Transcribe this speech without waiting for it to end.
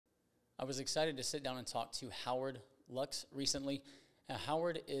I was excited to sit down and talk to Howard Lux recently.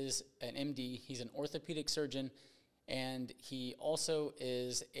 Howard is an MD. He's an orthopedic surgeon, and he also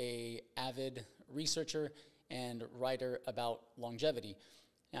is an avid researcher and writer about longevity.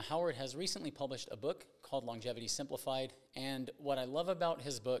 Now, Howard has recently published a book called Longevity Simplified, and what I love about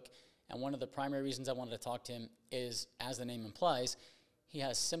his book, and one of the primary reasons I wanted to talk to him is, as the name implies, he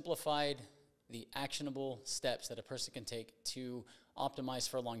has simplified the actionable steps that a person can take to optimize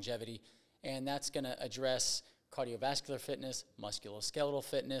for longevity, and that's going to address cardiovascular fitness, musculoskeletal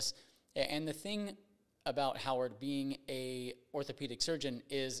fitness, and the thing about Howard being a orthopedic surgeon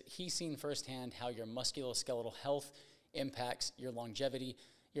is he's seen firsthand how your musculoskeletal health impacts your longevity,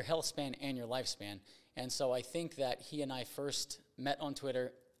 your health span, and your lifespan. And so I think that he and I first met on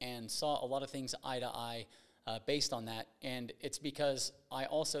Twitter and saw a lot of things eye to eye based on that. And it's because I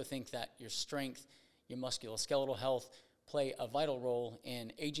also think that your strength, your musculoskeletal health play a vital role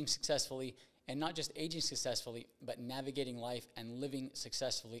in aging successfully, and not just aging successfully, but navigating life and living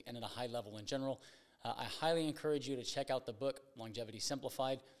successfully and at a high level in general. I highly encourage you to check out the book, Longevity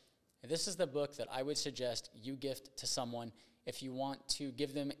Simplified. This is the book that I would suggest you gift to someone if you want to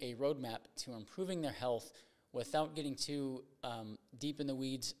give them a roadmap to improving their health without getting too deep in the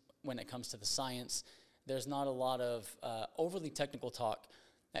weeds when it comes to the science. There's not a lot of overly technical talk.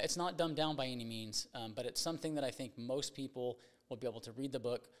 It's not dumbed down by any means, but it's something that I think most people will be able to read the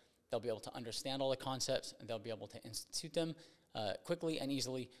book. They'll be able to understand all the concepts, and they'll be able to institute them quickly and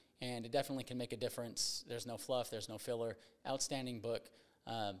easily, and it definitely can make a difference. There's no fluff, there's no filler. Outstanding book.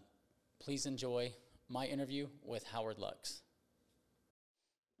 Please enjoy my interview with Howard Lux.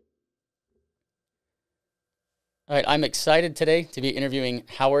 All right, I'm excited today to be interviewing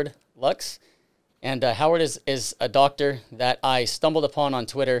Howard Lux. And Howard is a doctor that I stumbled upon on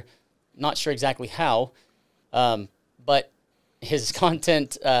Twitter, not sure exactly how, but his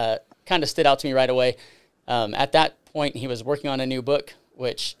content kind of stood out to me right away. At that point, he was working on a new book,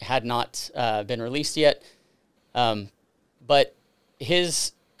 which had not been released yet. But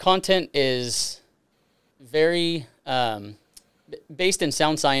his content is very based in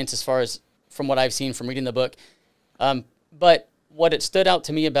sound science as far as from what I've seen from reading the book. But what it stood out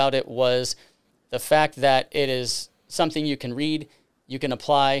to me about it was the fact that it is something you can read, you can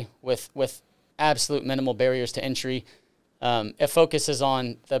apply with absolute minimal barriers to entry. It focuses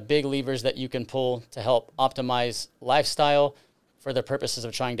on the big levers that you can pull to help optimize lifestyle for the purposes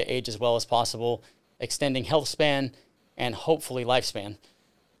of trying to age as well as possible, extending health span, and hopefully lifespan.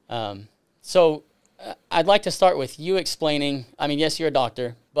 So I'd like to start with you explaining, I mean, yes, you're a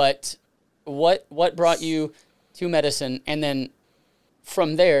doctor, but what brought you to medicine? And then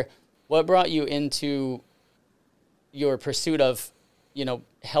from there, what brought you into your pursuit of,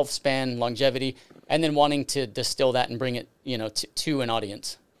 health span, longevity, and then wanting to distill that and bring it, to an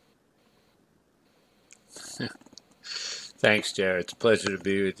audience? Thanks, Jared. It's a pleasure to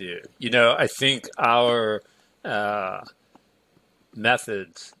be with you. I think our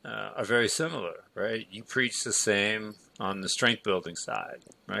methods are very similar, right? You preach the same on the strength building side,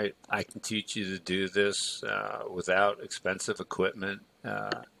 right? I can teach you to do this without expensive equipment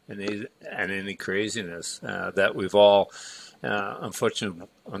and any craziness that we've all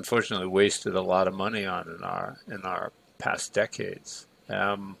unfortunately wasted a lot of money on in our past decades.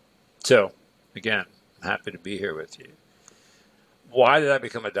 So again, I'm happy to be here with you. Why did I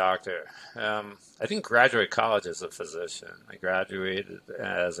become a doctor? I didn't graduate college as a physician. I graduated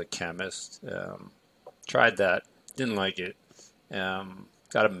as a chemist. Tried that, didn't like it.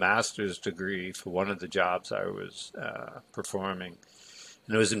 Got a master's degree for one of the jobs I was performing.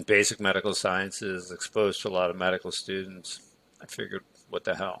 And it was in basic medical sciences, exposed to a lot of medical students. I figured, what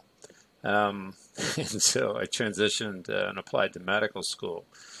the hell? And so I transitioned and applied to medical school.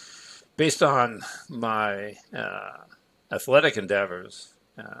 Based on my athletic endeavors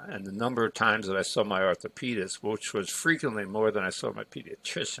and the number of times that I saw my orthopedist, which was frequently more than I saw my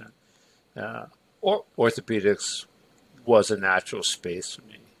pediatrician, orthopedics was a natural space for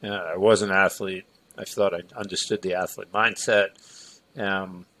me. I was an athlete. I thought I understood the athlete mindset.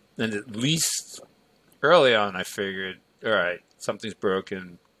 And at least early on, I figured, all right, something's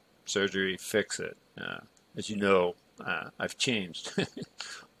broken, surgery, fix it. As you know, I've changed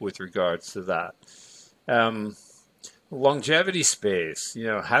with regards to that. Longevity space,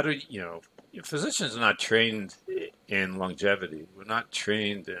 physicians are not trained in longevity. We're not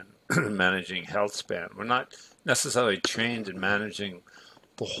trained in managing health span. We're not necessarily trained in managing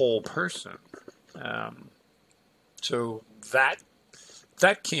the whole person. So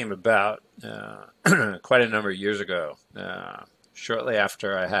that came about quite a number of years ago. Shortly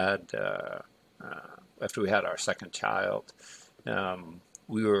after after we had our second child,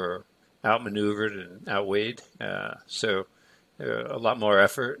 we were outmaneuvered and outweighed. So a lot more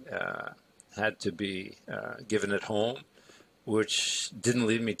effort had to be given at home, which didn't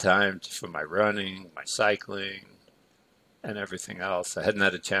leave me time for my running, my cycling, and everything else. I hadn't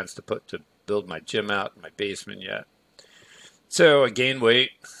had a chance to build my gym out in my basement yet. So I gained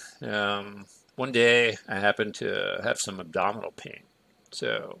weight. One day I happened to have some abdominal pain.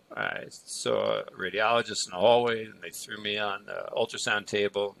 So I saw a radiologist in the hallway, and they threw me on the ultrasound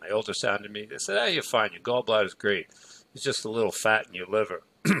table, and they ultrasounded me. They said, "Oh, you're fine. Your gallbladder's great. It's just a little fat in your liver."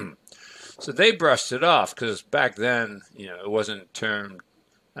 So they brushed it off because back then, it wasn't termed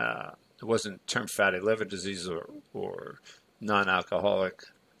fatty liver disease or non-alcoholic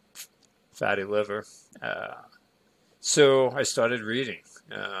fatty liver. So I started reading,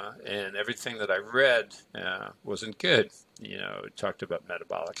 and everything that I read wasn't good. It talked about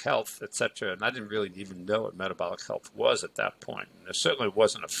metabolic health, etc. And I didn't really even know what metabolic health was at that point. And there certainly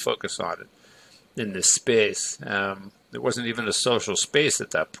wasn't a focus on it in this space. There wasn't even a social space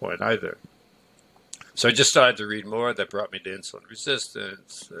at that point either. So I just started to read more. That brought me to insulin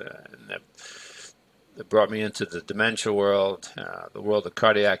resistance, and that brought me into the dementia world, the world of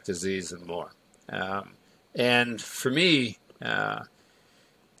cardiac disease, and more. And for me,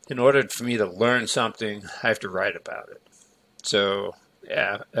 in order for me to learn something, I have to write about it. So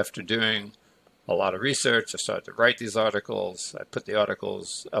after doing a lot of research, I started to write these articles. I put the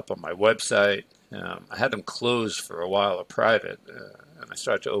articles up on my website. I had them closed for a while or private, and I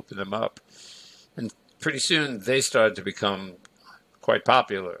started to open them up. And pretty soon they started to become quite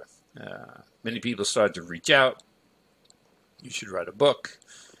popular. Many people started to reach out. You should write a book.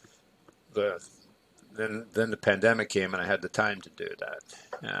 Then the pandemic came, and I had the time to do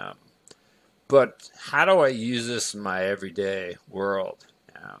that. But how do I use this in my everyday world?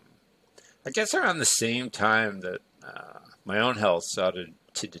 I guess around the same time that my own health started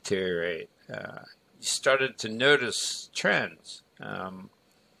to deteriorate, you started to notice trends. A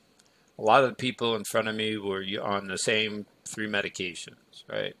lot of the people in front of me were on the same 3 medications,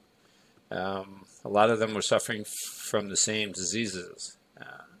 right? A lot of them were suffering from the same diseases.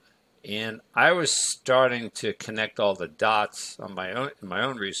 And I was starting to connect all the dots on in my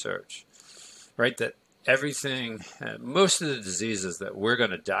own research, right? That everything, most of the diseases that we're going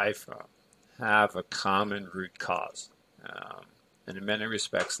to die from have a common root cause. And in many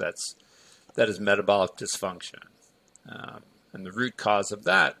respects, that is metabolic dysfunction. And the root cause of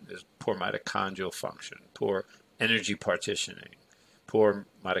that is poor mitochondrial function, poor energy partitioning, poor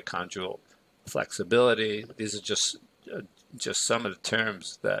mitochondrial flexibility. These are just some of the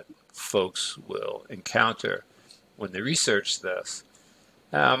terms that folks will encounter when they research this.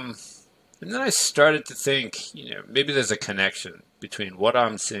 And then I started to think, maybe there's a connection between what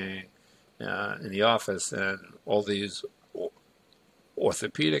I'm seeing in the office and all these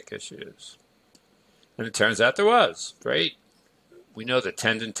orthopedic issues. And it turns out there was, right? We know that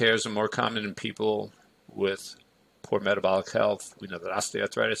tendon tears are more common in people with poor metabolic health. We know that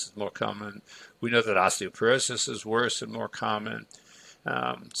osteoarthritis is more common. We know that osteoporosis is worse and more common.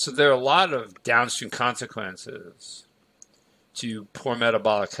 So there are a lot of downstream consequences to poor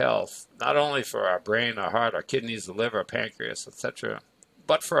metabolic health, not only for our brain, our heart, our kidneys, the liver, our pancreas, etc.,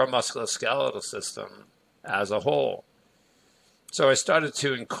 but for our musculoskeletal system as a whole. So I started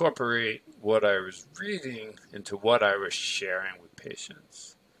to incorporate what I was reading into what I was sharing with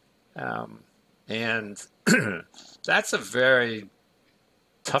patients. And that's a very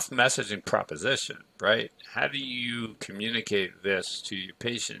tough messaging proposition, right? How do you communicate this to your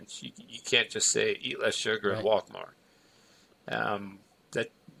patients? You can't just say, eat less sugar and walk more. That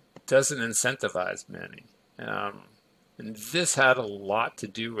doesn't incentivize many. And this had a lot to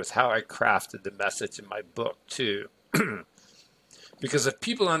do with how I crafted the message in my book, too. Because if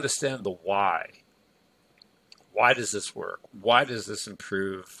people understand the why does this work? Why does this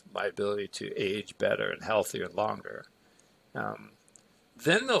improve my ability to age better and healthier and longer?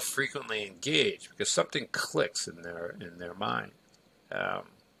 Then they'll frequently engage because something clicks in their mind.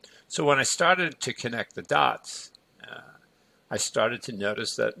 So when I started to connect the dots, I started to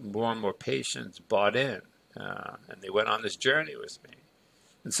notice that more and more patients bought in, and they went on this journey with me.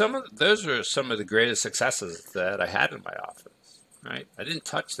 And those were some of the greatest successes that I had in my office. Right? I didn't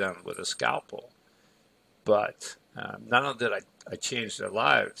touch them with a scalpel, but not only did I change their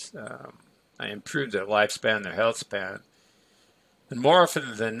lives, I improved their lifespan, their health span, and more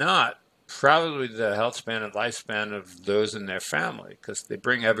often than not, probably the health span and lifespan of those in their family, because they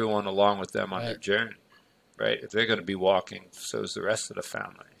bring everyone along with them on their journey. Right? If they're going to be walking, so is the rest of the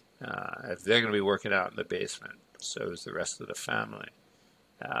family. If they're going to be working out in the basement, so is the rest of the family.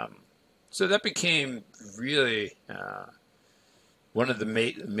 So that became really one of the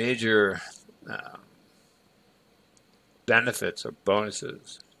major benefits or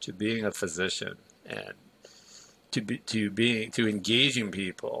bonuses to being a physician and to engaging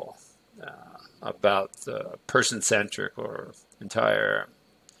people about the person-centric or entire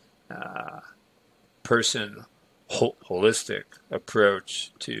person holistic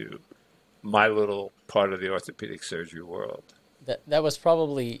approach to my little part of the orthopedic surgery world. That was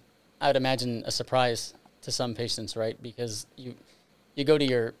probably, I would imagine, a surprise to some patients, right? Because you go to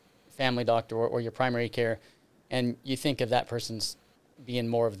your family doctor or your primary care, and you think of that person's being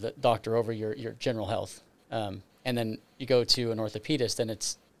more of the doctor over your general health. And then you go to an orthopedist, and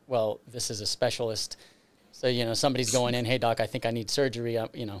it's, well, this is a specialist. So, you know, somebody's going in, hey, doc, I think I need surgery.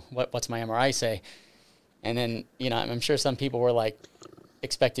 You know, what's my MRI say? And then, you know, I'm sure some people were like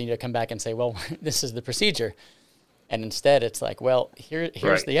expecting you to come back and say, well, this is the procedure. And instead it's like, well, here's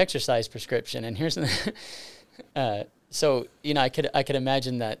right. the exercise prescription, and here's so, you know, I could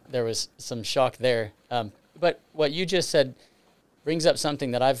imagine that there was some shock there. But what you just said brings up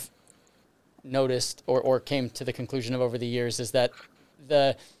something that I've noticed or came to the conclusion of over the years, is that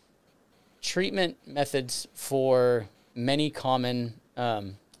the treatment methods for many common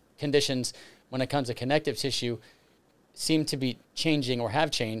conditions when it comes to connective tissue seem to be changing or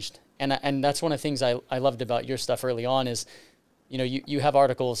have changed. And that's one of the things I loved about your stuff early on is, you know, you have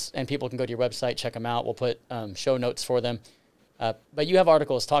articles, and people can go to your website, check them out. We'll put show notes for them. But you have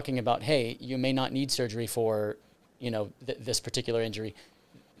articles talking about, hey, you may not need surgery for, you know, this particular injury.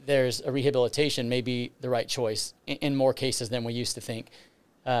 There's a rehabilitation may be the right choice in more cases than we used to think.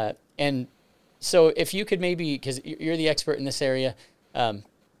 And so if you could maybe, because you're the expert in this area,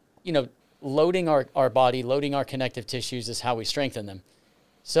 you know, loading our body, loading our connective tissues is how we strengthen them.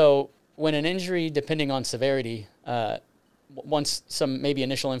 So when an injury, depending on severity, once some maybe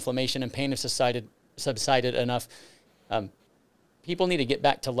initial inflammation and pain have subsided enough, people need to get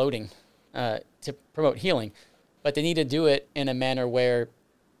back to loading to promote healing. But they need to do it in a manner where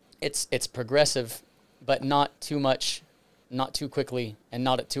it's progressive, but not too much, not too quickly, and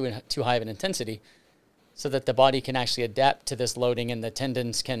not at too high of an intensity, so that the body can actually adapt to this loading, and the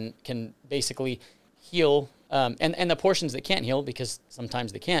tendons can basically heal, and the portions that can't heal, because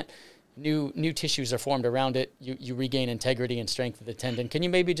sometimes they can't, new tissues are formed around it. You regain integrity and strength of the tendon. Can you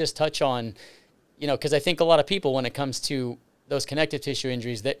maybe just touch on, you know, because I think a lot of people, when it comes to those connective tissue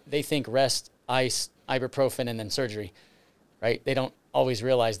injuries, that they think rest, ice, ibuprofen, and then surgery, right? They don't always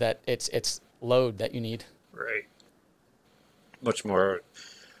realize that it's load that you need. Right. Much more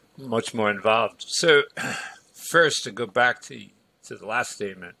involved. So first, to go back to the last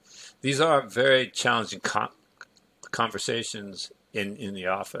statement, these are very challenging conversations in the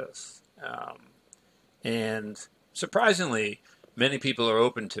office. And surprisingly, many people are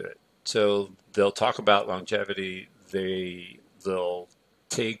open to it. So they'll talk about longevity. They'll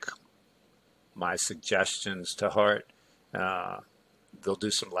take my suggestions to heart. They'll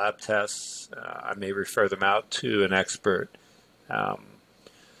do some lab tests. I may refer them out to an expert.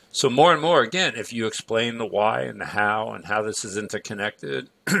 So more and more, again, if you explain the why and the how and how this is interconnected,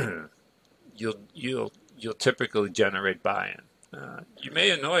 you'll typically generate buy-in. You may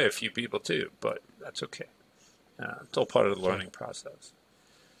annoy a few people too, but that's okay. It's all part of the learning process.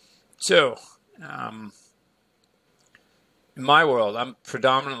 So, in my world, I'm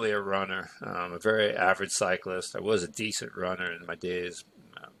predominantly a runner. I'm a very average cyclist. I was a decent runner in my days,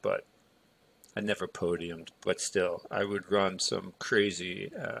 but I never podiumed. But still, I would run some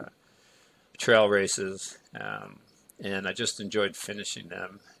crazy trail races, and I just enjoyed finishing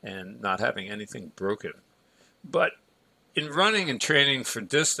them and not having anything broken. But in running and training for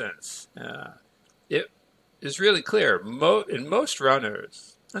distance, it is really clear. In most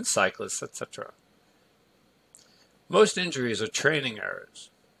runners and cyclists, etc., most injuries are training errors,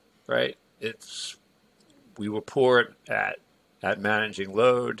 right? We were poor at managing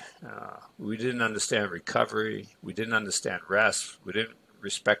load. We didn't understand recovery. We didn't understand rest. We didn't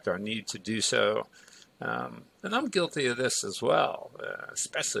respect our need to do so. And I'm guilty of this as well,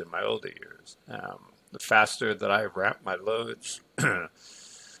 especially in my older years. The faster that I ramp my loads, the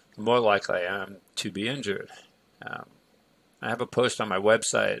more likely I am to be injured. I have a post on my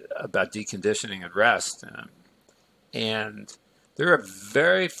website about deconditioning and rest. And there are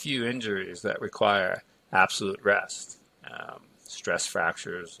very few injuries that require absolute rest. Stress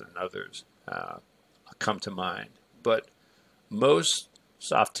fractures and others come to mind. But most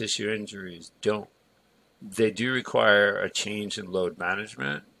soft tissue injuries don't. They do require a change in load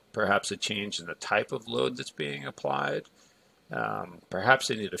management, perhaps a change in the type of load that's being applied. Perhaps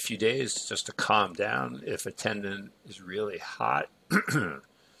they need a few days just to calm down if a tendon is really hot.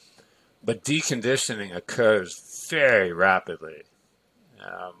 But deconditioning occurs very rapidly.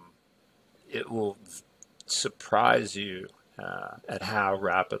 Um, it will surprise you at how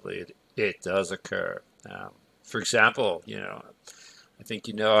rapidly it does occur. For example, I think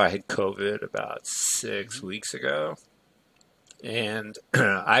I had COVID about 6 weeks ago, and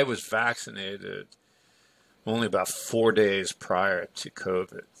I was vaccinated only about 4 days prior to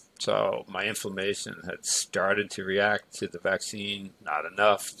COVID. So my inflammation had started to react to the vaccine, not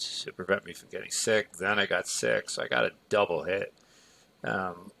enough to prevent me from getting sick. Then I got sick, so I got a double hit.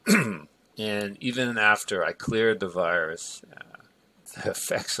 And even after I cleared the virus, the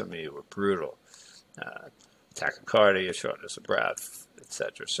effects on me were brutal. Tachycardia, shortness of breath,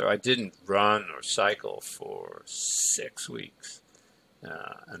 etc. So I didn't run or cycle for 6 weeks.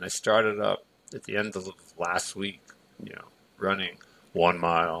 And I started up at the end of last week, running 1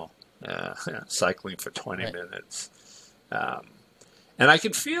 mile, cycling for 20 minutes. And I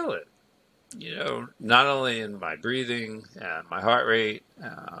could feel it, not only in my breathing and my heart rate,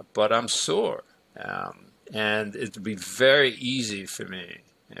 but I'm sore. And it'd be very easy for me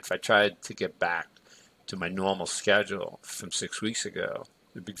if I tried to get back to my normal schedule from 6 weeks ago.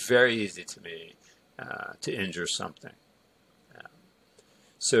 It'd be very easy to me to injure something.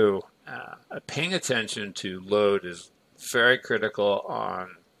 So paying attention to load is very critical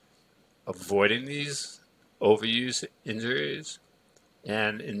on avoiding these overuse injuries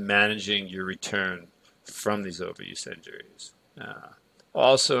and in managing your return from these overuse injuries.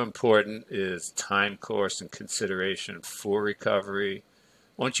 Also important is time course and consideration for recovery.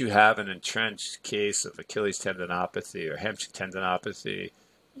 Once you have an entrenched case of Achilles tendinopathy or hamstring tendinopathy,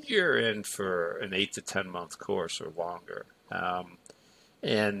 you're in for an 8 to 10 month course or longer.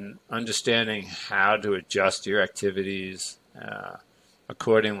 And understanding how to adjust your activities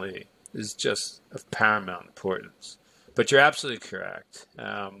accordingly is just of paramount importance. But you're absolutely correct.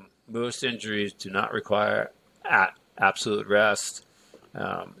 Most injuries do not require absolute rest,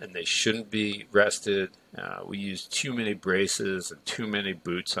 and they shouldn't be rested. We use too many braces and too many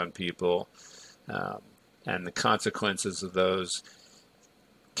boots on people, and the consequences of those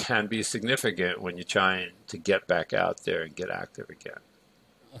can be significant when you're trying to get back out there and get active again.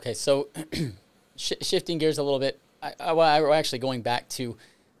 Okay, so shifting gears a little bit, we're actually going back to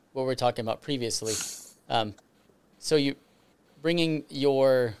what we were talking about previously. So you bringing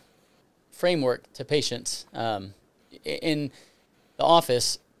your framework to patients in the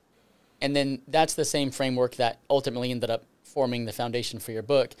office, and then that's the same framework that ultimately ended up forming the foundation for your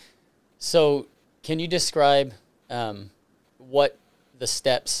book. So can you describe what the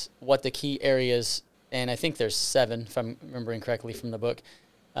steps, what the key areas, and I think there's 7, if I'm remembering correctly from the book,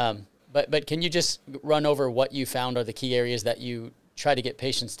 but can you just run over what you found are the key areas that you try to get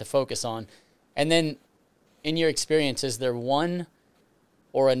patients to focus on? And then in your experience, is there one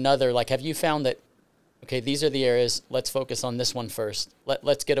or another, like have you found that, okay, these are the areas, let's focus on this one first.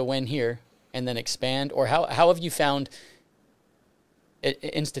 Let's get a win here and then expand? Or how have you found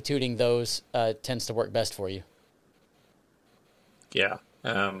instituting those tends to work best for you? Yeah.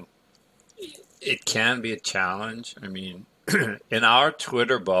 It can be a challenge. I mean, in our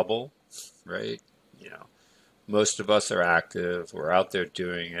Twitter bubble, right? Most of us are active. We're out there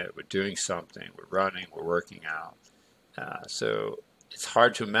doing it. We're doing something. We're running. We're working out. So it's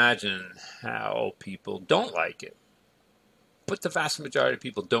hard to imagine how people don't like it. But the vast majority of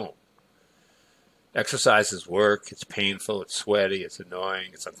people don't. Exercise is work. It's painful. It's sweaty. It's annoying.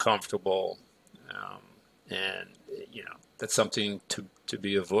 It's uncomfortable. And that's something to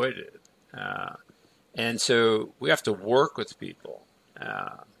be avoided. And so we have to work with people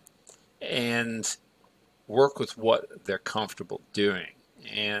and work with what they're comfortable doing.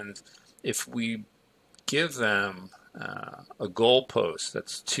 And if we give them a goalpost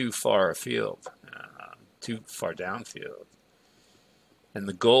that's too far afield, too far downfield, and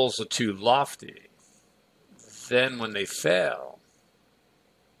the goals are too lofty, then when they fail,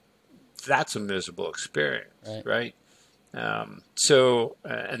 that's a miserable experience, right?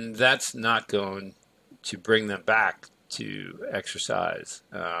 And that's not going to bring them back to exercise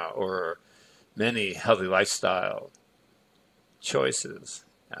or many healthy lifestyle choices.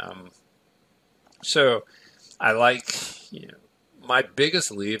 So I like, my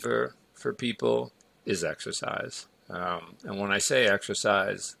biggest lever for people is exercise. And when I say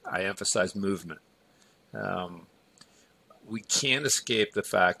exercise, I emphasize movement. We can't escape the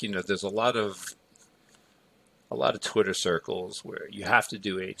fact, there's a lot of Twitter circles where you have to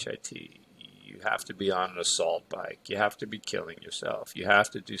do HIIT, you have to be on an assault bike, you have to be killing yourself, you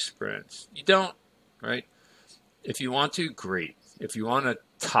have to do sprints. You don't, right? If you want to, great. If you want to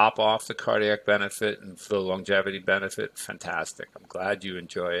top off the cardiac benefit and the longevity benefit, fantastic. I'm glad you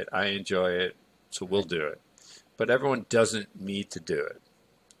enjoy it. I enjoy it, so we'll do it. But everyone doesn't need to do it.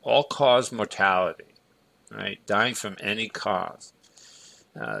 all-cause mortality, right? Dying from any cause.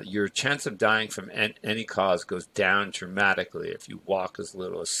 Your chance of dying from any cause goes down dramatically if you walk as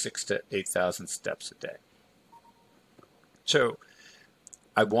little as 6,000 to 8,000 steps a day. So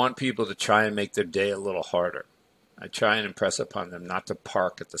I want people to try and make their day a little harder. I try and impress upon them not to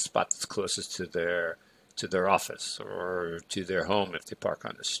park at the spot that's closest to their office or to their home if they park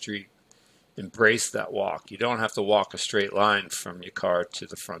on the street. Embrace that walk. You don't have to walk a straight line from your car to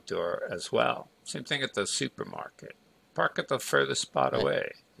the front door as well. Same thing at the supermarket. Park at the furthest spot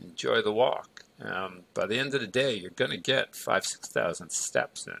away. Enjoy the walk. By the end of the day, you're going to get 5,000-6,000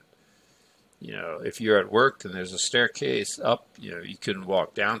 steps in. You know, if you're at work and there's a staircase up, you know, you can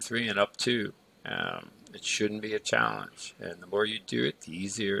walk down 3 and up 2. It shouldn't be a challenge. And the more you do it, the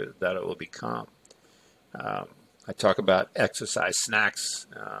easier that it will become. I talk about exercise snacks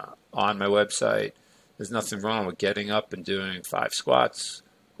on my website. There's nothing wrong with getting up and doing 5 squats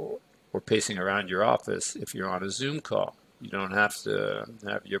or pacing around your office if you're on a Zoom call. You don't have to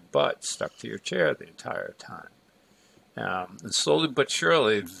have your butt stuck to your chair the entire time. And slowly but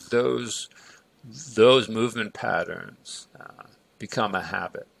surely, those movement patterns become a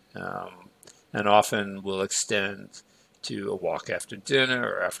habit, and often will extend to a walk after dinner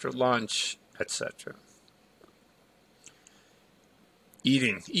or after lunch, etc.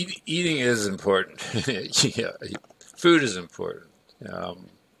 Eating is important. Yeah, food is important.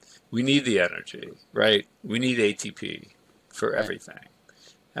 We need the energy, right? We need ATP for everything.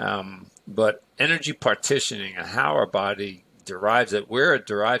 But energy partitioning and how our body derives it, where it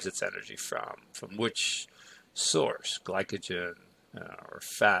derives its energy from which source, glycogen or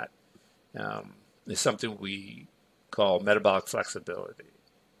fat, is something we call metabolic flexibility.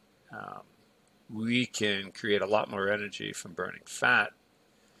 We can create a lot more energy from burning fat,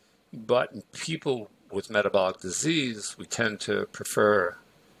 but in people with metabolic disease, we tend to prefer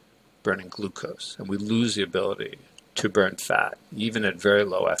burning glucose, and we lose the ability to burn fat, even at very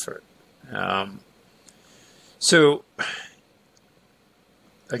low effort. So,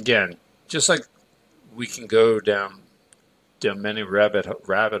 again, just like we can go down many rabbit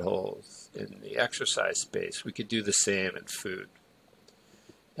holes in the exercise space, we could do the same in food.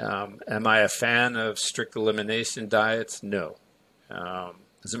 Am I a fan of strict elimination diets? No.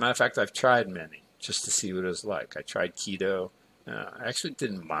 As a matter of fact, I've tried many just to see what it was like. I tried keto. I actually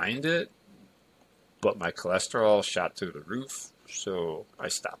didn't mind it, but my cholesterol shot through the roof, so I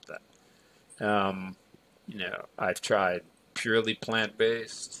stopped that. I've tried purely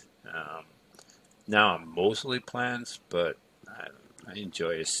plant-based. Now I'm mostly plants, but I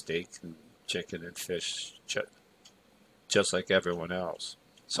enjoy a steak and chicken and fish just like everyone else.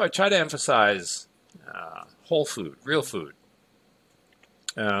 So I try to emphasize whole food, real food.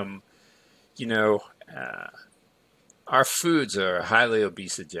 Our foods are highly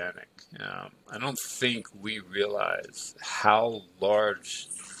obesogenic. I don't think we realize how large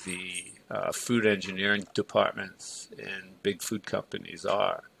the food engineering departments in big food companies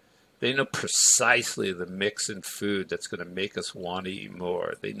are. They know precisely the mix in food that's going to make us want to eat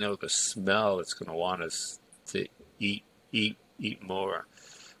more. They know the smell that's going to want us to eat more.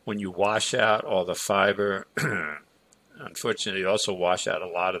 When you wash out all the fiber, unfortunately, you also wash out a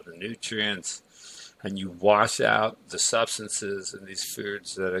lot of the nutrients, and you wash out the substances in these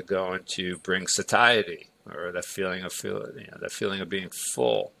foods that are going to bring satiety, or that feeling of being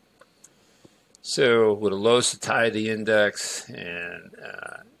full. So, with a low satiety index and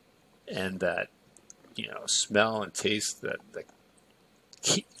that smell and taste that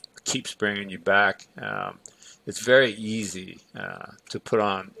keeps bringing you back, it's very easy to put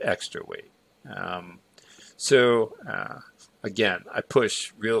on extra weight. Again, I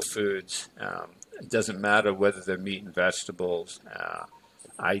push real foods. It doesn't matter whether they're meat and vegetables.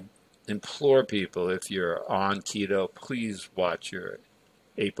 I implore people, if you're on keto, please watch your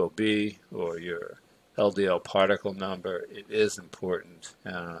ApoB or your LDL particle number. It is important.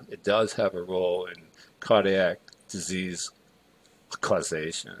 It does have a role in cardiac disease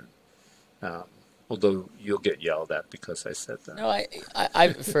causation. Although you'll get yelled at because I said that. No,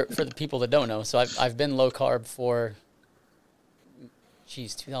 I for the people that don't know, so I've been low carb for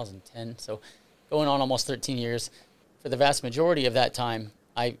 2010, so going on almost 13 years. For the vast majority of that time,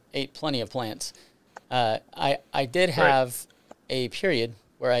 I ate plenty of plants. I did have a period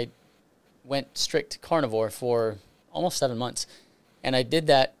where I went strict carnivore for almost 7 months, and I did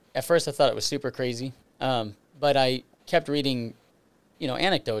that. At first, I thought it was super crazy, but I kept reading,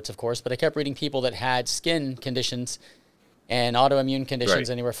 anecdotes, of course, but I kept reading people that had skin conditions and autoimmune conditions,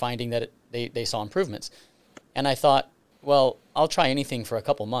 and they were finding that they saw improvements. And I thought, well, I'll try anything for a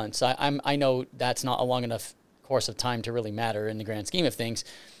couple months. I know that's not a long enough course of time to really matter in the grand scheme of things.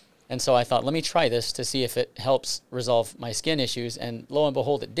 And so I thought, let me try this to see if it helps resolve my skin issues. And lo and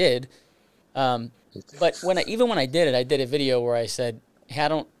behold, it did. But even when I did it, I did a video where I said,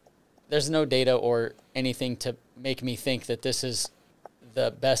 hey, there's no data or anything to make me think that this is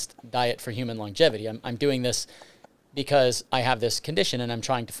the best diet for human longevity. I'm doing this because I have this condition and I'm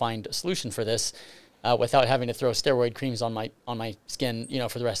trying to find a solution for this without having to throw steroid creams on my skin,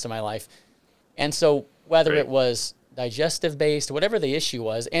 for the rest of my life. And so whether it was digestive based, whatever the issue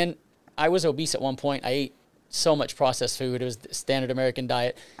was, and I was obese at one point. I ate so much processed food. It was the standard American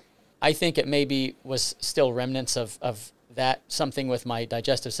diet. I think it maybe was still remnants of that, something with my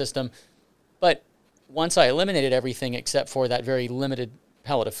digestive system. But once I eliminated everything except for that very limited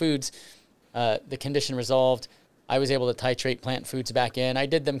palette of foods, the condition resolved. I was able to titrate plant foods back in. I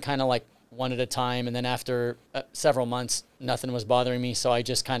did them kind of like one at a time. And then after several months, nothing was bothering me. So I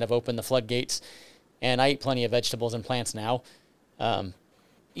just kind of opened the floodgates, and I eat plenty of vegetables and plants now.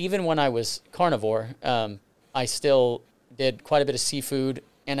 Even when I was carnivore, I still did quite a bit of seafood,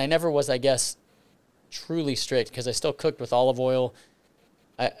 and I never was, I guess, truly strict because I still cooked with olive oil.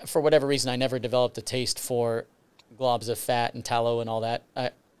 For whatever reason, I never developed a taste for globs of fat and tallow and all that.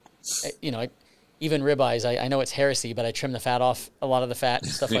 Even ribeyes, I know it's heresy, but I trim the fat off, a lot of the fat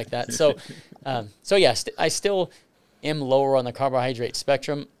and stuff like that. So, yes, I still am lower on the carbohydrate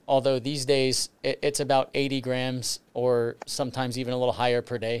spectrum, although these days it's about 80 grams or sometimes even a little higher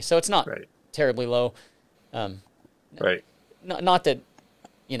per day. So it's not terribly low. Not that,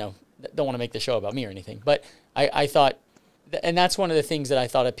 don't want to make the show about me or anything, but I thought, and that's one of the things that I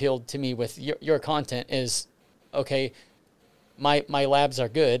thought appealed to me with your content is, okay, my labs are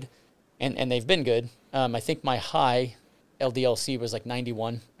good and they've been good. I think my high LDLC was like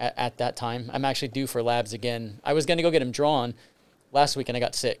 91 at that time. I'm actually due for labs again. I was going to go get them drawn last week and I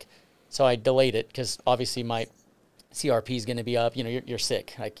got sick. So I delayed it because obviously my CRP is going to be up. You're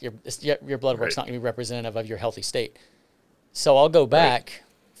sick. Like your blood work's not going to be representative of your healthy state. So I'll go back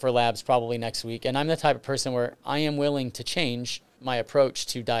for labs probably next week. And I'm the type of person where I am willing to change my approach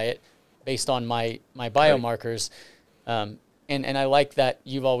to diet based on my biomarkers. And I like that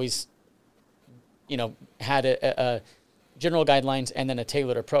you've always, had a general guidelines and then a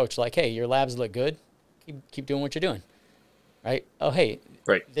tailored approach. Like, hey, your labs look good. Keep doing what you're doing. Right? Oh, hey,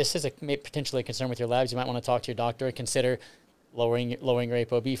 this is potentially a concern with your labs. You might want to talk to your doctor and consider lowering your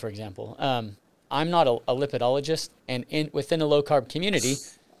ApoB, for example. I'm not a lipidologist, and within the low carb community,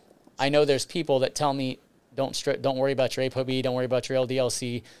 I know there's people that tell me don't worry about your ApoB, don't worry about your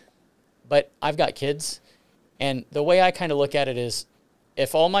LDLC, but I've got kids, and the way I kind of look at it is,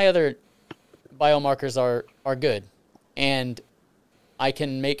 if all my other biomarkers are good, and I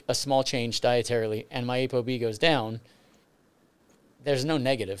can make a small change dietarily, and my ApoB goes down, there's no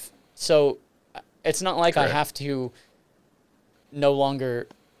negative. So it's not like I have to no longer,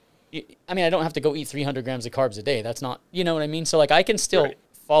 I don't have to go eat 300 grams of carbs a day. That's not, you know what I mean? So like I can still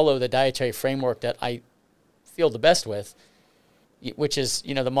follow the dietary framework that I feel the best with, which is,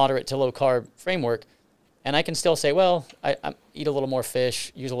 the moderate to low carb framework. And I can still say, well, I eat a little more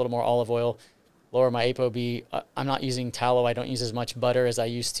fish, use a little more olive oil, lower my ApoB. I'm not using tallow. I don't use as much butter as I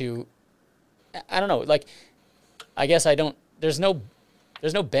used to. I don't know. Like, I guess there's no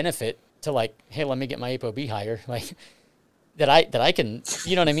benefit to like, hey, let me get my ApoB higher. Like that I can,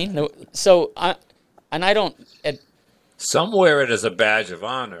 you know what I mean? No, so I don't. Somewhere it is a badge of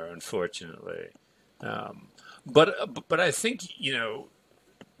honor, unfortunately. But I think,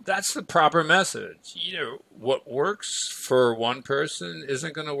 that's the proper message. What works for one person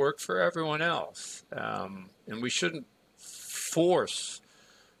isn't going to work for everyone else. And we shouldn't force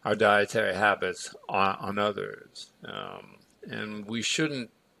our dietary habits on others. And we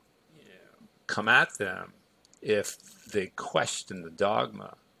shouldn't come at them if they question the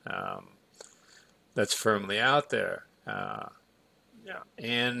dogma that's firmly out there.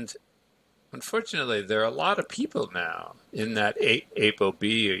 And unfortunately, there are a lot of people now in that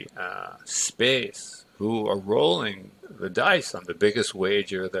ApoB space who are rolling the dice on the biggest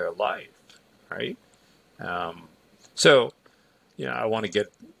wager of their life, right? So,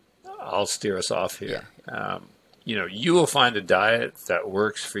 I'll steer us off here. You will find a diet that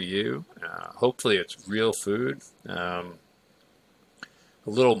works for you. Hopefully it's real food, a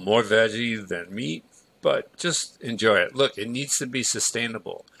little more veggie than meat, but just enjoy it. Look, it needs to be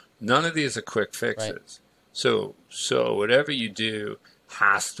sustainable. None of these are quick fixes. So whatever you do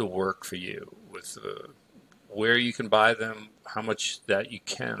has to work for you with where you can buy them, how much that you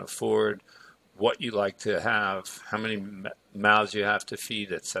can afford, what you like to have, how many mouths you have to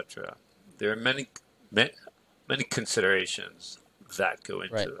feed, etc. There are many considerations that go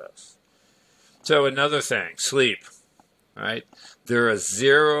into this. So another thing, sleep, right? There are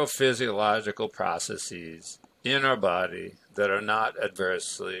zero physiological processes in our body that are not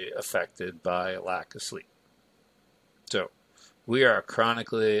adversely affected by a lack of sleep. So we are a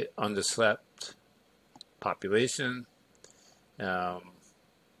chronically underslept population.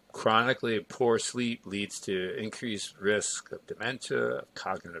 Chronically poor sleep leads to increased risk of dementia,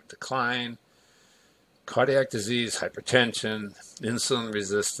 cognitive decline, cardiac disease, hypertension, insulin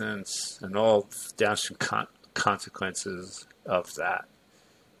resistance, and all downstream consequences of that.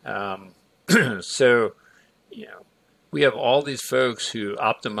 So, we have all these folks who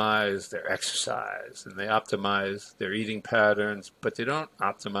optimize their exercise and they optimize their eating patterns, but they don't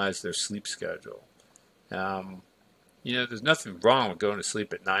optimize their sleep schedule. There's nothing wrong with going to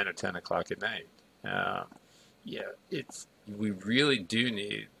sleep at 9 or 10 o'clock at night. We really do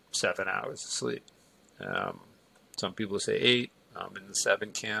need 7 hours of sleep. Some people say 8. I'm in the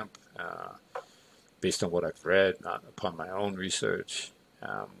 7 camp, based on what I've read, not upon my own research.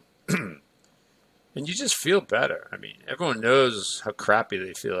 And you just feel better. I mean, everyone knows how crappy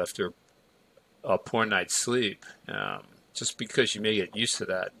they feel after a poor night's sleep. Just because you may get used to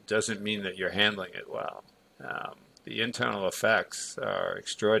that doesn't mean that you're handling it well. The internal effects are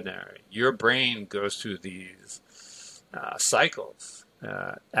extraordinary. Your brain goes through these cycles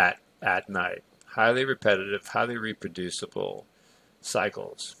at night, highly repetitive, highly reproducible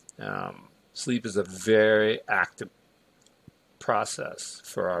cycles. Sleep is a very active process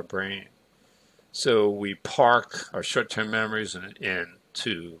for our brain. So we park our short-term memories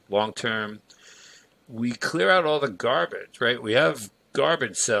into long-term. We clear out all the garbage, right? We have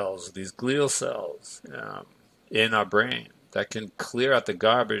garbage cells, these glial cells in our brain that can clear out the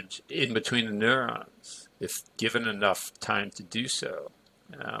garbage in between the neurons if given enough time to do so.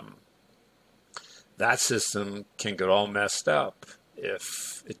 That system can get all messed up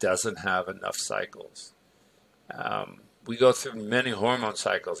if it doesn't have enough cycles. We go through many hormone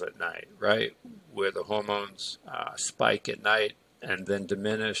cycles at night, right? Where the hormones spike at night and then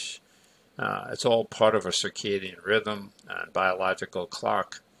diminish. It's all part of a circadian rhythm and biological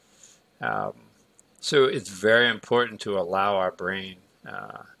clock. So it's very important to allow our brain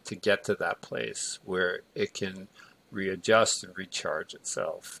to get to that place where it can readjust and recharge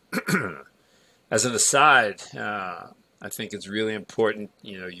itself. As an aside, I think it's really important,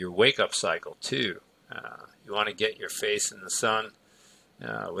 your wake-up cycle too. You want to get your face in the sun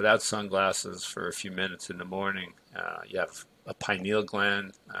without sunglasses for a few minutes in the morning. You have a pineal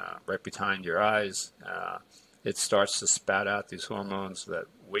gland right behind your eyes. It starts to spat out these hormones that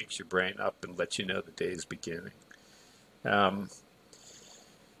wakes your brain up and lets you know the day is beginning. I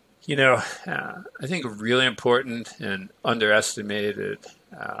think a really important and underestimated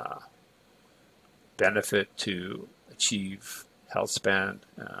benefit to achieve health span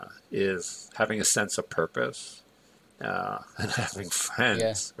is having a sense of purpose and having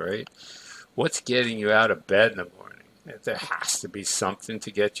friends, right? What's getting you out of bed in the morning? There has to be something to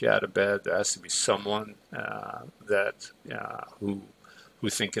get you out of bed. There has to be someone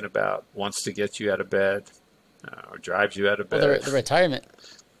who's thinking about, wants to get you out of bed or drives you out of bed. Well, the retirement.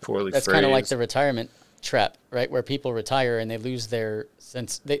 Poorly That's phrased. kind of like the retirement trap, right? Where people retire and they lose their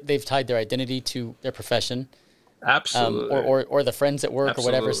sense. They've tied their identity to their profession. Absolutely. Or the friends at work or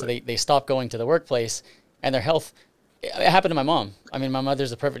whatever. So they stop going to the workplace and their health. It happened to my mom. I mean, my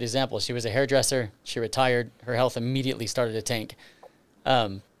mother's a perfect example. She was a hairdresser. She retired. Her health immediately started to tank.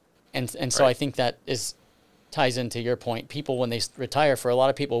 And so I think that ties into your point. People, when they retire, for a lot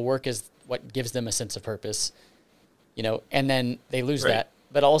of people, work is what gives them a sense of purpose, and then they lose that.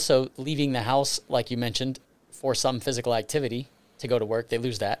 But also leaving the house, like you mentioned, for some physical activity to go to work, they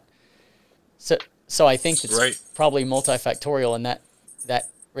lose that. So I think it's probably multifactorial in that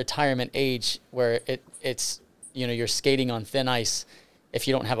retirement age where it's you're skating on thin ice if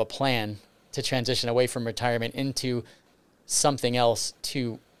you don't have a plan to transition away from retirement into something else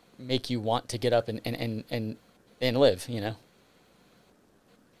to make you want to get up and live,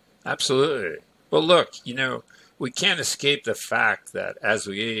 Absolutely. Well, look, we can't escape the fact that as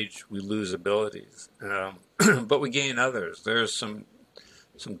we age, we lose abilities, but we gain others. There's some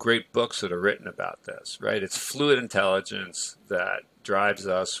great books that are written about this, right? It's fluid intelligence that drives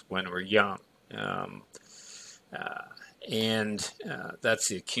us when we're young. And that's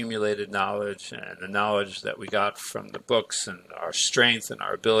the accumulated knowledge and the knowledge that we got from the books and our strength and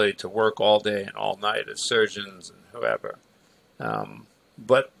our ability to work all day and all night as surgeons and whoever.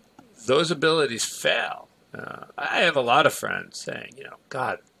 But those abilities fail. I have a lot of friends saying,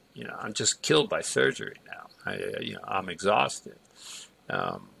 God, I'm just killed by surgery now. I'm exhausted.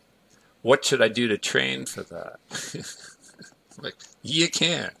 What should I do to train for that? Like, you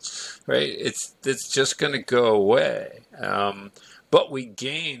can't, right? It's just going to go away. But we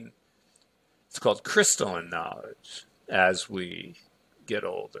gain, it's called crystalline knowledge as we get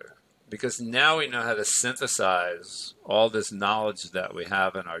older. Because now we know how to synthesize all this knowledge that we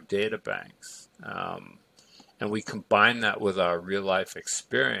have in our data banks. And we combine that with our real life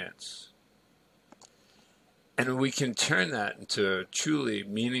experience. And we can turn that into truly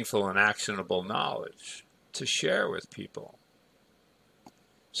meaningful and actionable knowledge to share with people.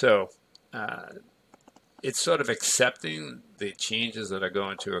 So it's sort of accepting the changes that are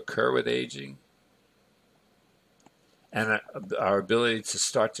going to occur with aging, and our ability to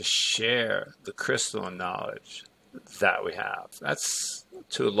start to share the crystalline knowledge that we have. That's,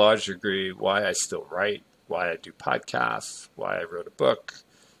 to a large degree, why I still write, why I do podcasts, why I wrote a book,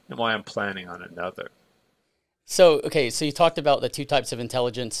 and why I'm planning on another. So, okay, so you talked about the two types of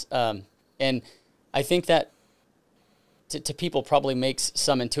intelligence, and I think that to people probably makes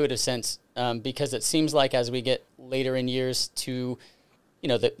some intuitive sense, because it seems like as we get later in years to,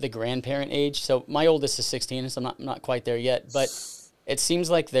 the grandparent age. So my oldest is 16, so I'm not quite there yet, but it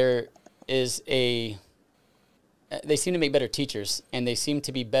seems like they seem to make better teachers, and they seem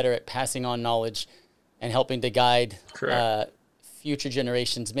to be better at passing on knowledge and helping to guide future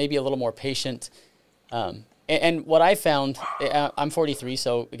generations, maybe a little more patient. And what I found, I'm 43,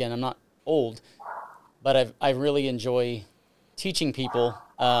 so again, I'm not old, but I really enjoy teaching people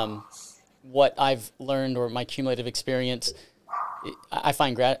what I've learned or my cumulative experience. I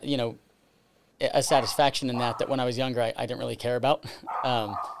find a satisfaction in that when I was younger, I didn't really care about.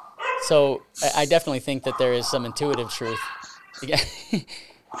 So I definitely think that there is some intuitive truth.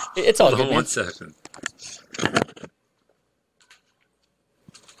 It's all good, man. 1 second.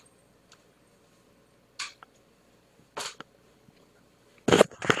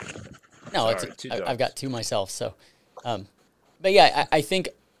 No, I've got two myself. So, but yeah, I think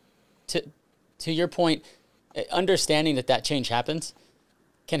to your point, understanding that change happens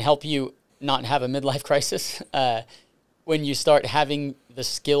can help you not have a midlife crisis when you start having the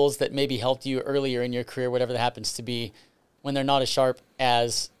skills that maybe helped you earlier in your career, whatever that happens to be, when they're not as sharp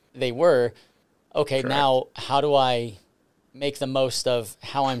as they were. Okay, correct. Now how do I make the most of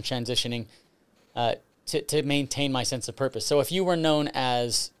how I'm transitioning to maintain my sense of purpose? So if you were known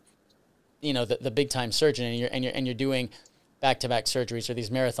as the big time surgeon, and you're doing back-to-back surgeries or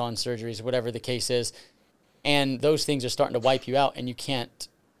these marathon surgeries, whatever the case is, and those things are starting to wipe you out and you can't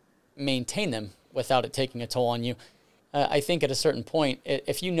maintain them without it taking a toll on you. I think at a certain point,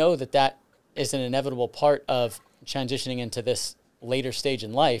 if you know that is an inevitable part of transitioning into this later stage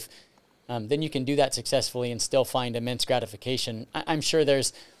in life, then you can do that successfully and still find immense gratification. I'm sure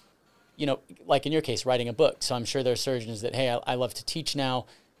there's, like in your case, writing a book. So I'm sure there's surgeons that, hey, I love to teach now.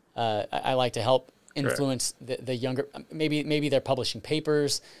 I like to help influence the younger. Maybe they're publishing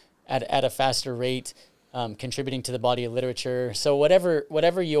papers at a faster rate, contributing to the body of literature. So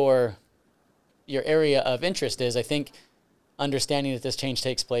whatever your area of interest is, I think understanding that this change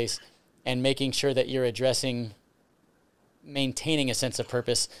takes place and making sure that you're maintaining a sense of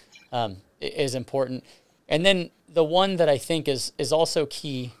purpose is important. And then the one that I think is also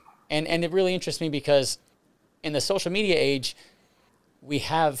key, and it really interests me because in the social media age, we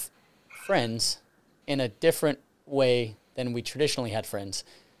have friends in a different way than we traditionally had friends.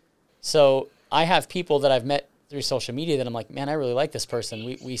 So I have people that I've met through social media that I'm like, man, I really like this person.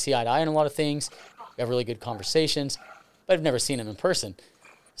 We see eye to eye on a lot of things. We have really good conversations, but I've never seen them in person.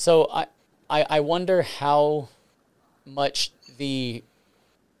 So I wonder how much when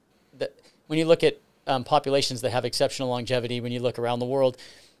you look at populations that have exceptional longevity, when you look around the world,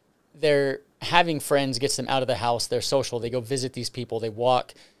 they're having friends gets them out of the house. They're social. They go visit these people. They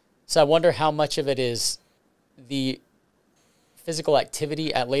walk. So I wonder how much of it is the physical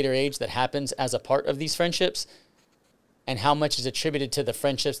activity at later age that happens as a part of these friendships, and how much is attributed to the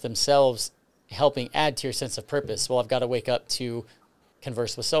friendships themselves helping add to your sense of purpose. Well, I've got to wake up to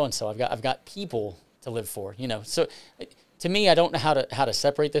converse with so-and-so. I've got people to live for, So to me, I don't know how to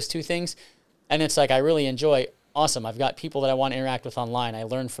separate those two things. And it's like, I really enjoy, awesome, I've got people that I want to interact with online. I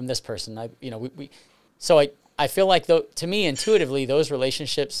learned from this person. So I feel like, though, to me, intuitively, those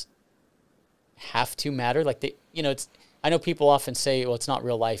relationships have to matter. Like I know people often say, well, it's not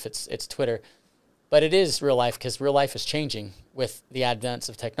real life, it's Twitter, but it is real life because real life is changing with the advance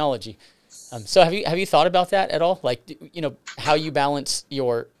of technology. So have you thought about that at all? Like, how you balance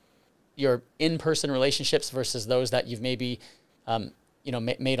your in-person relationships versus those that you've maybe,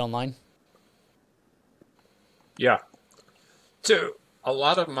 made online? Yeah. So a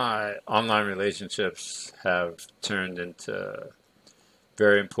lot of my online relationships have turned into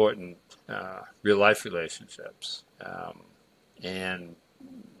very important real life relationships. And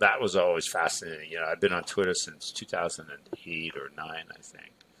that was always fascinating. You know, I've been on Twitter since 2008 or 9, I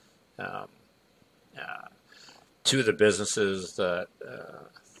think. Two of the businesses that,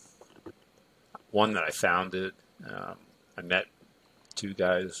 one that I founded, I met two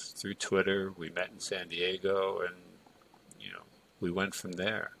guys through Twitter. We met in San Diego, and, you know, we went from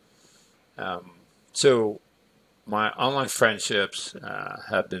there. So my online friendships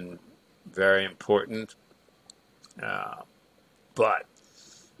have been very important, but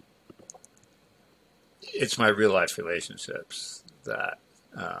it's my real life relationships that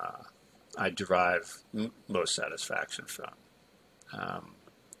I derive most satisfaction from.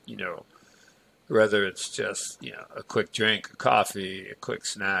 You know, whether it's just, you know, a quick drink, a coffee, a quick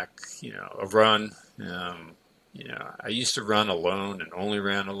snack, you know, a run. You know, I used to run alone and only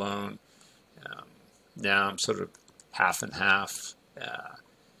ran alone. Now I'm sort of half and half,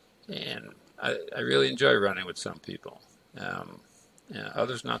 and I really enjoy running with some people.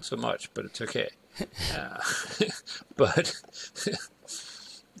 Others not so much, but it's okay. But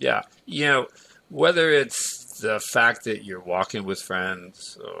yeah, you know, whether it's the fact that you're walking with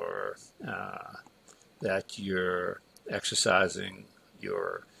friends or that you're exercising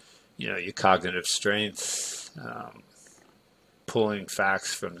your, you know, your cognitive strength, pulling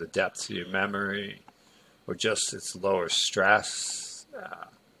facts from the depths of your memory, or just it's lower stress,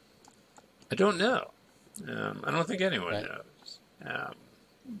 I don't know. I don't think anyone knows.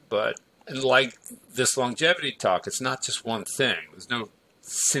 But and like this longevity talk, it's not just one thing. There's no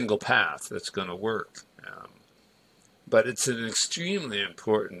single path that's going to work. But it's an extremely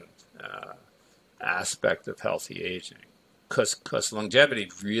important aspect of healthy aging, because longevity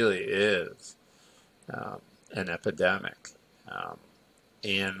really is an epidemic.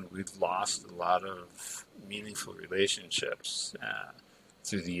 And we've lost a lot of meaningful relationships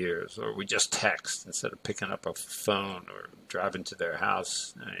through the years, or we just text instead of picking up a phone or driving to their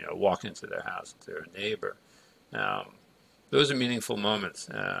house, you know, walking to their house if they're a neighbor. Those are meaningful moments,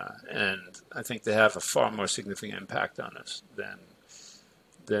 and I think they have a far more significant impact on us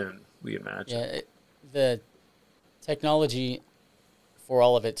than we imagine. Yeah, the technology, for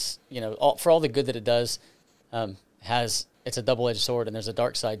all of its, you know, for all the good that it does, it's a double-edged sword, and there's a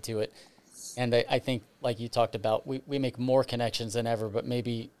dark side to it. And I think, like you talked about, we make more connections than ever, but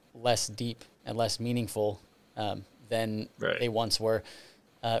maybe less deep and less meaningful than they once were.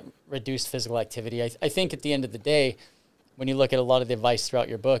 Reduced physical activity. I think at the end of the day, when you look at a lot of the advice throughout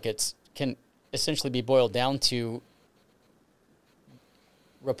your book, it can essentially be boiled down to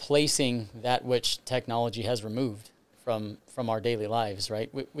replacing that which technology has removed from our daily lives, right?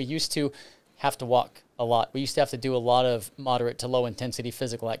 We used to have to walk a lot. We used to have to do a lot of moderate to low intensity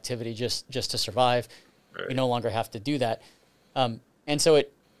physical activity just to survive. Right. We no longer have to do that. And so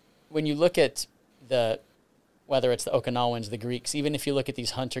when you look at whether it's the Okinawans, the Greeks, even if you look at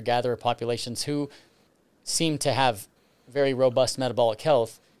these hunter-gatherer populations who seem to have very robust metabolic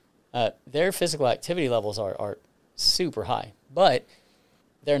health, their physical activity levels are super high, but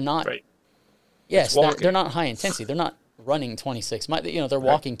they're not, yes, they're not high intensity. They're not running 26 miles, you know, they're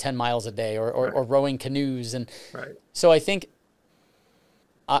walking 10 miles a day or rowing canoes. And so I think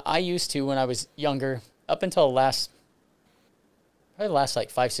I used to, when I was younger, up until probably the last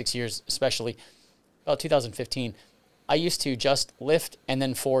like 5-6 years, especially about 2015, I used to just lift. And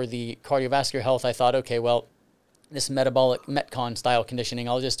then for the cardiovascular health, I thought, okay, well, this metabolic Metcon style conditioning,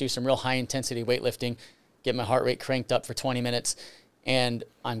 I'll just do some real high intensity weightlifting, get my heart rate cranked up for 20 minutes, and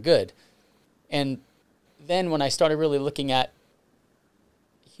I'm good. And then when I started really looking at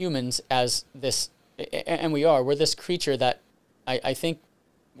humans as this, and we're this creature that I think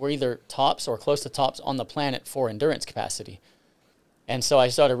we're either tops or close to tops on the planet for endurance capacity. And so I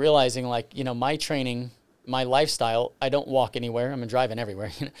started realizing, like, you know, my training, my lifestyle, I don't walk anywhere. I'm driving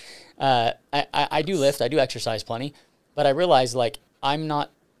everywhere. I do lift, I do exercise plenty, but I realized, like, I'm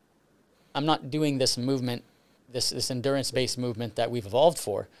not doing this movement, this endurance-based movement that we've evolved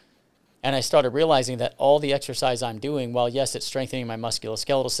for. And I started realizing that all the exercise I'm doing, while yes, it's strengthening my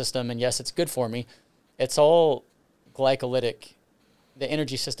musculoskeletal system, and yes, it's good for me, it's all glycolytic. The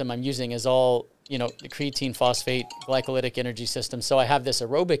energy system I'm using is all, you know, the creatine, phosphate, glycolytic energy system. So I have this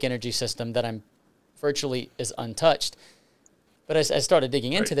aerobic energy system that I'm virtually is untouched. But as I started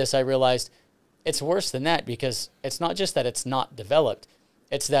digging into this, I realized it's worse than that, because it's not just that it's not developed,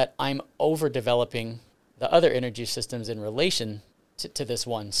 it's that I'm overdeveloping the other energy systems in relation to this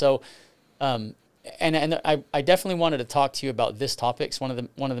one. So, and I definitely wanted to talk to you about this topic. It's one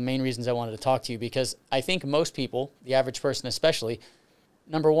of the main reasons I wanted to talk to you, because I think most people, the average person especially,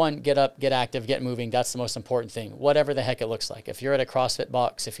 number one, get up, get active, get moving. That's the most important thing, whatever the heck it looks like. If you're at a CrossFit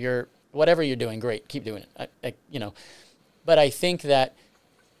box, if you're whatever you're doing, great, keep doing it. You know, But I think that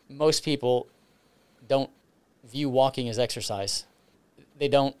most people don't view walking as exercise. They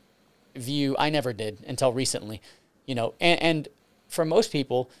don't view, I never did until recently, and for most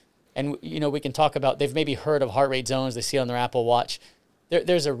people, and, we can talk about, they've maybe heard of heart rate zones, they see it on their Apple Watch.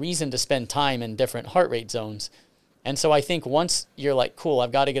 There's a reason to spend time in different heart rate zones. And so I think once you're like, cool,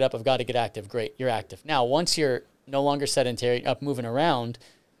 I've got to get up, I've got to get active, great, you're active. Now, once you're no longer sedentary, up moving around,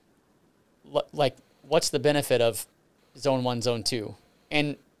 like, what's the benefit of zone 1, zone 2?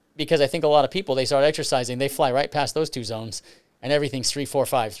 And because I think a lot of people, they start exercising, they fly right past those two zones, and everything's 3, 4,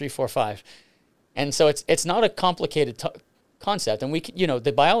 5, 3, 4, 5. And so it's not a complicated concept. And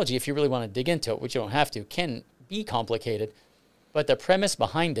the biology, if you really want to dig into it, which you don't have to, can be complicated. But the premise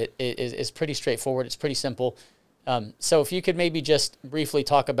behind it is pretty straightforward. It's pretty simple. So if you could maybe just briefly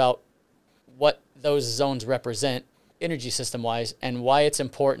talk about what those zones represent energy system-wise and why it's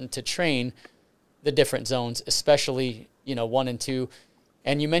important to train the different zones, especially, 1 and 2.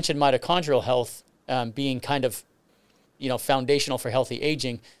 And you mentioned mitochondrial health being kind of, foundational for healthy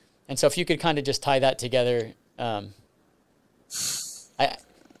aging. And so if you could kind of just tie that together, I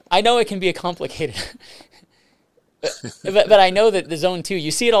know it can be a complicated, but I know that the zone 2,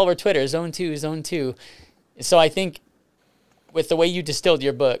 you see it all over Twitter, zone 2, zone 2. So I think with the way you distilled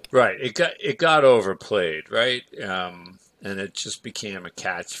your book. Right. It got overplayed, right? And it just became a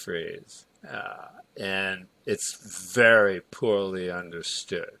catchphrase. And it's very poorly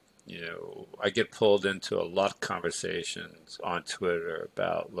understood. I get pulled into a lot of conversations on Twitter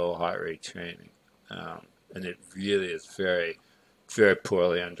about low heart rate training. And it really is very, very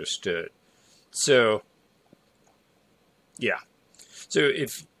poorly understood. So, yeah. So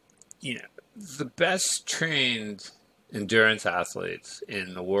if, the best trained endurance athletes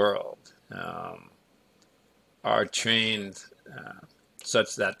in the world are trained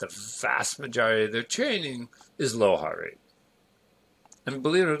such that the vast majority of their training is low heart rate. And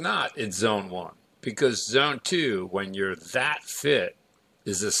believe it or not, it's zone 1. Because zone 2, when you're that fit,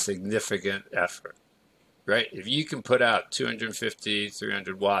 is a significant effort, right? If you can put out 250,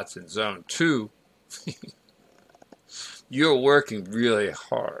 300 watts in zone 2, you're working really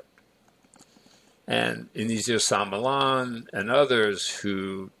hard. And Inizio Samalan and others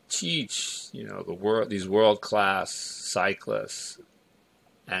who teach, these world-class cyclists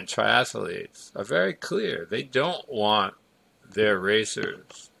and triathletes are very clear. They don't want their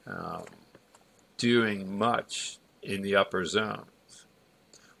racers doing much in the upper zones.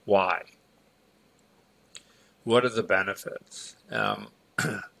 Why? What are the benefits?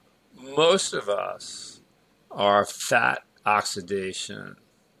 Most of us are fat oxidation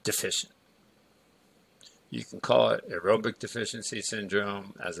deficient. You can call it aerobic deficiency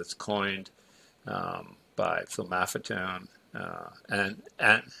syndrome, as it's coined by Phil Maffetone and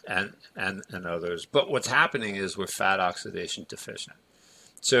others. But what's happening is we're fat oxidation deficient.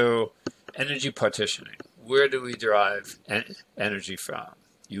 So energy partitioning. Where do we derive energy from?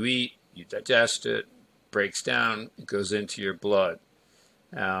 You eat, you digest it, breaks down, it goes into your blood.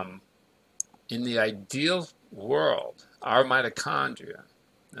 In the ideal world, our mitochondria,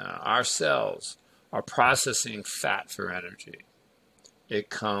 our cells, are processing fat for energy. It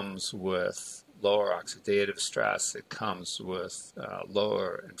comes with lower oxidative stress. It comes with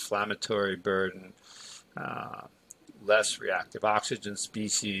lower inflammatory burden, less reactive oxygen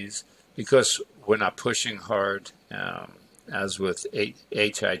species, because we're not pushing hard, as with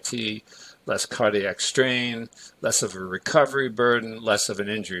HIT, less cardiac strain, less of a recovery burden, less of an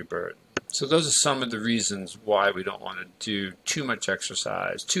injury burden. So those are some of the reasons why we don't want to do too much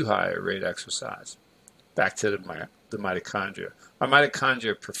exercise, too high a rate exercise. Back to the mitochondria. Our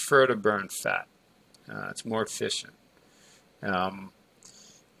mitochondria prefer to burn fat. It's more efficient.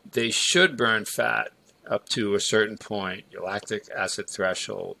 They should burn fat up to a certain point, your lactic acid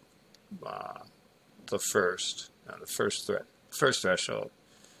threshold, the first threshold,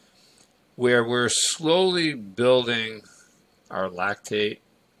 where we're slowly building our lactate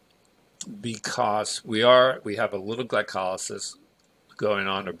because we have a little glycolysis going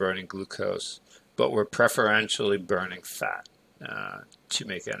on to burning glucose, but we're preferentially burning fat to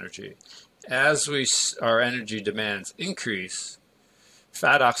make energy. As our energy demands increase,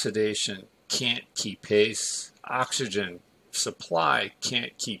 fat oxidation can't keep pace, oxygen supply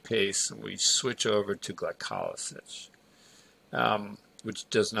can't keep pace, and we switch over to glycolysis, which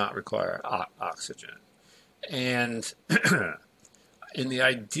does not require oxygen. And in the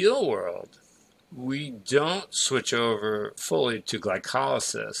ideal world, we don't switch over fully to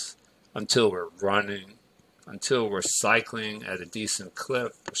glycolysis until we're running, until we're cycling at a decent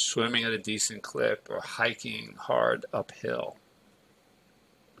clip, or swimming at a decent clip, or hiking hard uphill.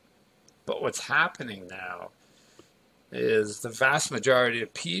 But what's happening now is the vast majority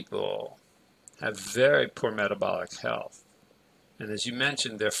of people have very poor metabolic health. And as you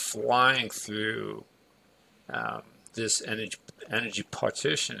mentioned, they're flying through this energy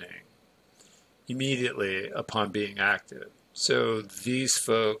partitioning immediately upon being active. So these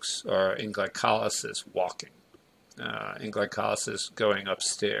folks are in glycolysis walking, in glycolysis going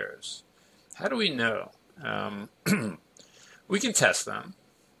upstairs. How do we know? We can test them.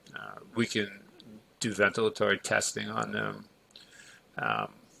 We can do ventilatory testing on them.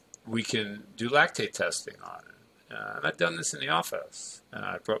 We can do lactate testing on it. And I've done this in the office.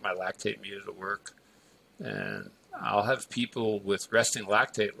 I brought my lactate meter to work, and I'll have people with resting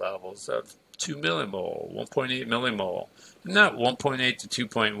lactate levels of 2 millimole, 1.8 millimole. And that 1.8 to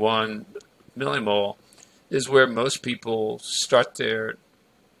 2.1 millimole is where most people start their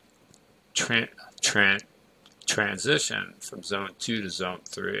transition from zone 2 to zone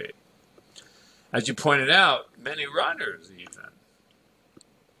 3. As you pointed out, many runners even,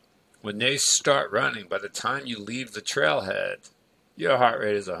 when they start running, by the time you leave the trailhead, your heart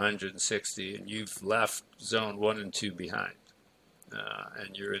rate is 160 and you've left zone 1 and 2 behind.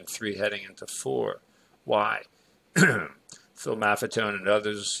 And you're in 3 heading into 4. Why? Phil Maffetone and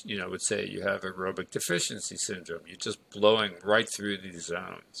others, would say you have aerobic deficiency syndrome. You're just blowing right through these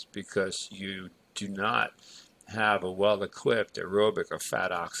zones because you do not have a well-equipped aerobic or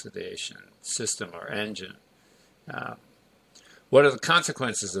fat oxidation system or engine. What are the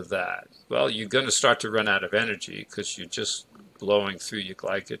consequences of that? Well, you're going to start to run out of energy because you're just blowing through your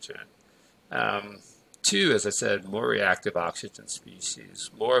glycogen. 2, as I said, more reactive oxygen species,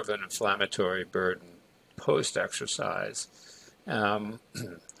 more of an inflammatory burden post-exercise,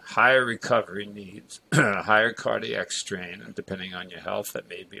 higher recovery needs, higher cardiac strain, and depending on your health, that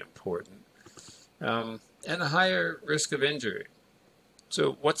may be important, and a higher risk of injury.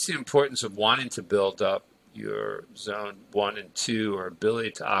 So what's the importance of wanting to build up your zone 1 and 2 or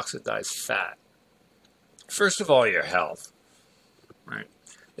ability to oxidize fat? First of all, your health, right?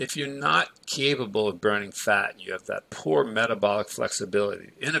 If you're not capable of burning fat, you have that poor metabolic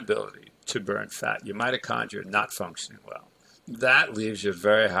flexibility, inability to burn fat, your mitochondria are not functioning well. That leaves you a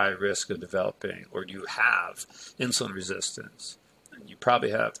very high risk of developing, or you have, insulin resistance. And you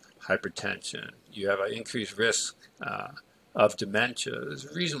probably have hypertension. You have an increased risk of dementia. There's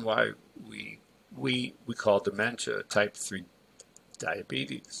a reason why we call dementia type 3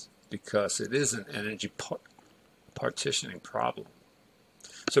 diabetes, because it is an energy partitioning problem.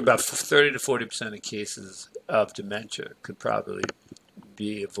 So about 30 to 40% of cases of dementia could probably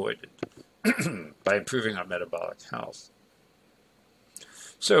be avoided by improving our metabolic health.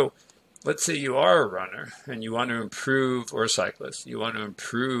 So let's say you are a runner and you want to improve, or a cyclist, you want to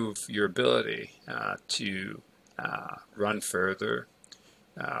improve your ability to run further,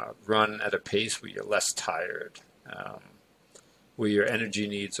 run at a pace where you're less tired, where your energy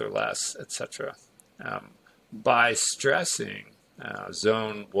needs are less, etc. By stressing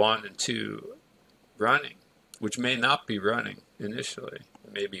zone 1 and 2 running, which may not be running initially,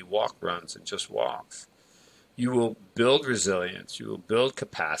 maybe walk runs and just walks, you will build resilience, you will build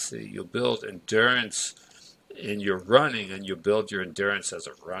capacity, you'll build endurance in your running, and you'll build your endurance as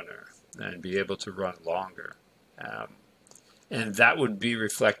a runner and be able to run longer. And that would be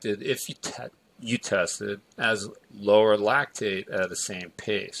reflected if you tested as lower lactate at the same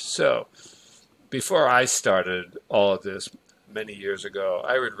pace. So before I started all of this many years ago,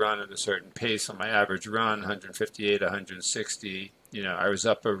 I would run at a certain pace. On my average run, 158, 160. I was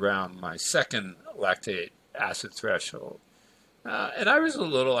up around my second lactate acid threshold. And I was a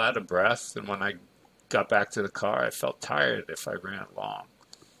little out of breath. And when I got back to the car, I felt tired if I ran long.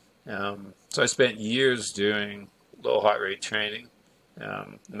 So I spent years doing low heart rate training.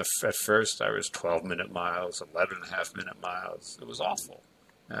 At first, I was 12-minute miles, 11.5-minute miles. It was awful.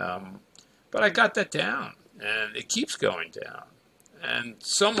 But I got that down, and it keeps going down. And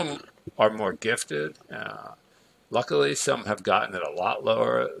some of them are more gifted. Luckily, some have gotten it a lot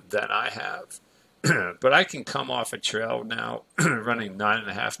lower than I have. But I can come off a trail now running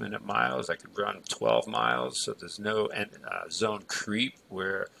 9.5-minute miles. I could run 12 miles, so there's no zone creep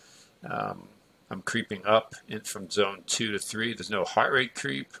where I'm creeping up from zone 2 to 3. There's no heart rate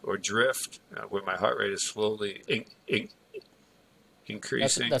creep or drift where my heart rate is slowly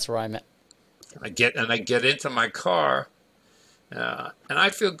increasing. That's where I'm at. I get into my car, and I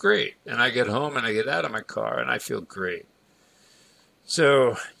feel great. And I get home and I get out of my car and I feel great.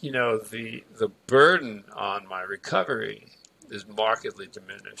 So, the burden on my recovery is markedly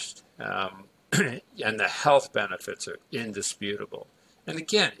diminished, and the health benefits are indisputable. And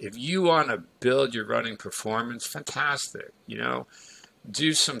again, if you want to build your running performance, fantastic.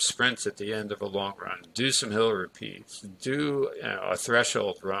 do some sprints at the end of a long run, do some hill repeats, do a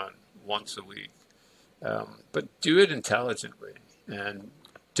threshold run once a week, but do it intelligently, and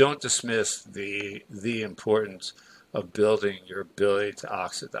don't dismiss the importance of building your ability to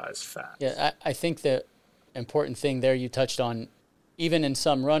oxidize fat. Yeah, I think the important thing there you touched on, even in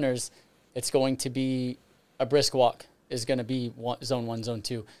some runners, it's going to be a brisk walk is going to be zone 1, zone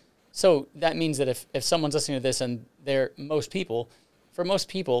 2. So that means that if someone's listening to this and for most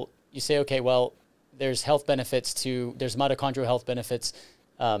people, you say, okay, well, there's health benefits there's mitochondrial health benefits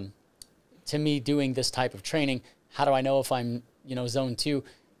to me doing this type of training. How do I know if I'm, zone 2?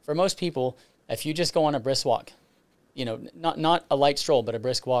 For most people, if you just go on a brisk walk, not a light stroll, but a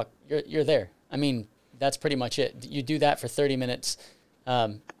brisk walk, you're there. I mean, that's pretty much it. You do that for 30 minutes,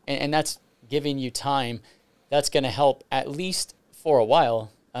 and that's giving you time. That's going to help at least for a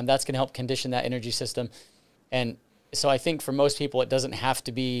while. That's going to help condition that energy system. And so I think for most people, it doesn't have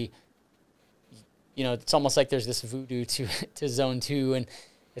to be, it's almost like there's this voodoo to zone 2. And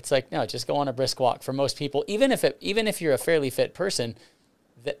it's like, no, just go on a brisk walk for most people. Even if you're a fairly fit person,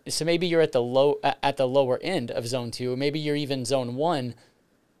 so maybe you're at the lower end of zone 2, or maybe you're even zone 1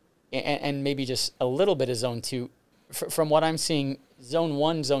 and maybe just a little bit of zone 2. From what I'm seeing, zone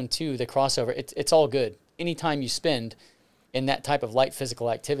 1, zone 2, the crossover, it's all good. Anytime you spend in that type of light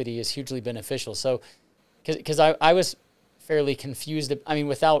physical activity is hugely beneficial. So, because I was fairly confused. I mean,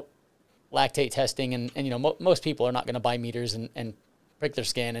 without lactate testing, and most people are not going to buy meters and prick their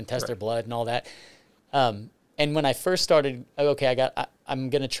skin and test their blood and all that. And when I first started, okay, I'm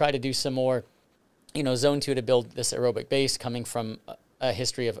going to try to do some more, zone 2 to build this aerobic base coming from a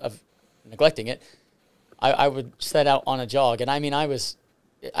history of neglecting it. I would set out on a jog, and I mean,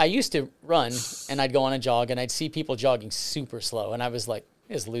 I used to run, and I'd go on a jog, and I'd see people jogging super slow, and I was like,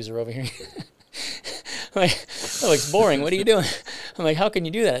 "There's a loser over here." I'm like, that looks boring. What are you doing? I'm like, how can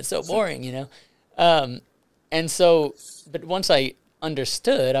you do that? It's so boring, And so, but once I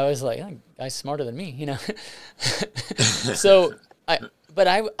understood, I was like, oh, guy's smarter than me, So,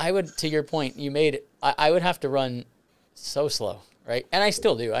 I would, to your point, I would have to run so slow, right? And I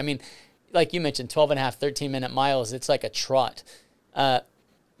still do. I mean, like you mentioned, 12 and a half, 13-minute miles, it's like a trot.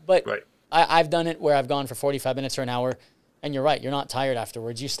 But I've done it where I've gone for 45 minutes or an hour, and you're right, you're not tired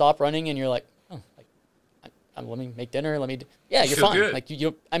afterwards. You stop running, and you're like, oh, let me make dinner. You're fine. Good. Like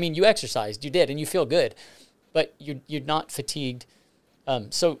you exercised, you did, and you feel good, but you're not fatigued.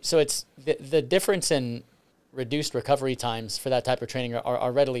 So it's the difference in reduced recovery times for that type of training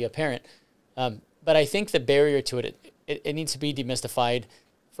are readily apparent. But I think the barrier to it needs to be demystified.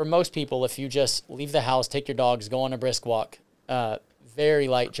 For most people, if you just leave the house, take your dogs, go on a brisk walk, very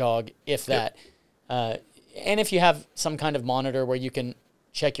light jog, if that, and if you have some kind of monitor where you can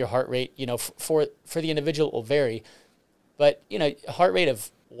check your heart rate, for the individual, it will vary, but heart rate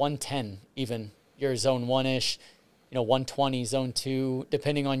of 110, even your zone 1-ish, 120, zone 2,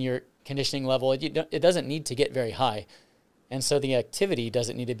 depending on your conditioning level, it doesn't need to get very high, and so the activity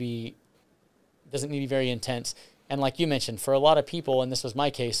doesn't need to be very intense. And like you mentioned, for a lot of people, and this was my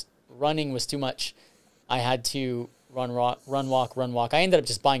case, running was too much. I had to run, walk. I ended up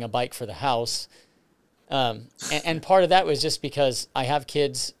just buying a bike for the house. And part of that was just because I have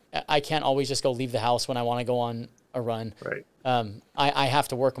kids. I can't always just go leave the house when I want to go on a run. Right. I have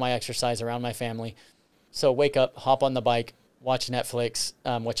to work my exercise around my family. So wake up, hop on the bike, watch Netflix,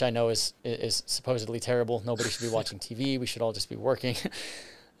 which I know is supposedly terrible. Nobody should be watching TV. We should all just be working.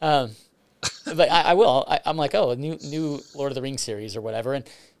 But I will. I'm like, a new Lord of the Rings series or whatever. And,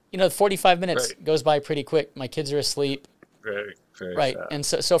 45 minutes goes by pretty quick. My kids are asleep. Very, very right. fast. And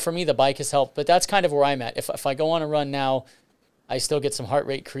so for me, the bike has helped. But that's kind of where I'm at. If I go on a run now, I still get some heart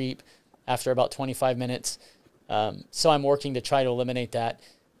rate creep after about 25 minutes. So I'm working to try to eliminate that.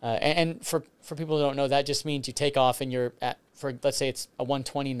 And for people who don't know, that just means you take off and you're let's say it's a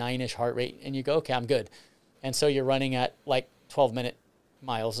 129-ish heart rate, and you go, okay, I'm good. And so you're running at like 12-minute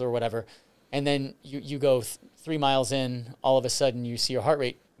miles or whatever. And then you go 3 miles in, all of a sudden you see your heart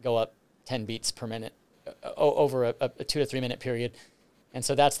rate go up 10 beats per minute over a 2 to 3 minute period. And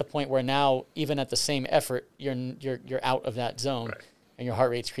so that's the point where now, even at the same effort, you're out of that zone, and your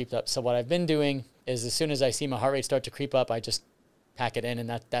heart rate's creeped up. So what I've been doing is, as soon as I see my heart rate start to creep up, I just pack it in,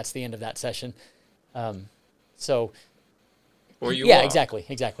 and that's the end of that session. So or you yeah, walk. exactly.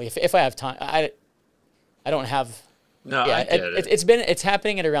 If I have time, I don't have. No, yeah, I get it. It's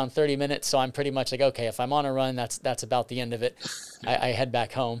happening at around 30 minutes, so I'm pretty much like, okay, if I'm on a run, that's about the end of it. I head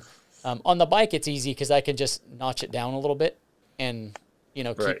back home. On the bike, it's easy because I can just notch it down a little bit, and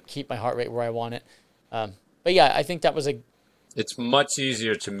keep my heart rate where I want it. But yeah, I think that was it's much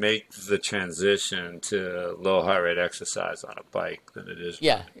easier to make the transition to low heart rate exercise on a bike than it is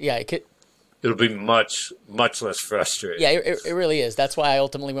Yeah, running. yeah, it could. It'll be much, much less frustrating. Yeah, it really is. That's why I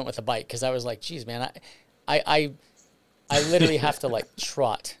ultimately went with the bike, because I was like, geez, man, I literally have to like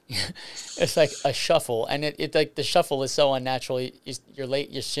trot. It's like a shuffle, and it like the shuffle is so unnatural.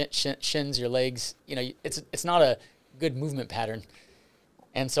 Your shins, your legs, it's not a good movement pattern.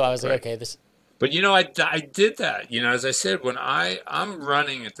 And so I was like, Right. okay, this. But I did that. As I said, when I'm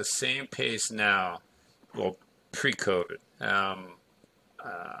running at the same pace now, well, pre-COVID,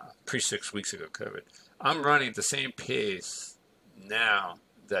 pre 6 weeks ago COVID, I'm running at the same pace now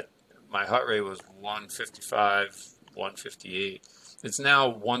that my heart rate was 155, 158. It's now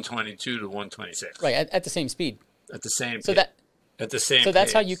 122 to 126 Right, at the same speed. at the same So pace. that At the same so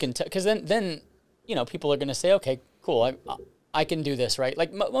that's how pace. you can because then people are going to say, okay, cool, I can do this, right?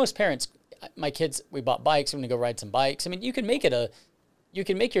 Like most parents, my kids, we bought bikes. I'm going to go ride some bikes. I mean, you can make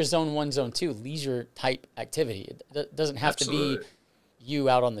your zone 1, zone 2 leisure type activity. It doesn't have to be Absolutely. you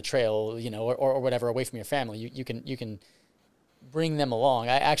out on the trail, or whatever, away from your family. You can bring them along.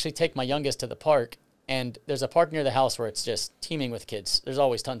 I actually take my youngest to the park, and there's a park near the house where it's just teeming with kids. There's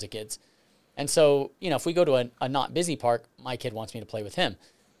always tons of kids. And so, if we go to a not busy park, my kid wants me to play with him.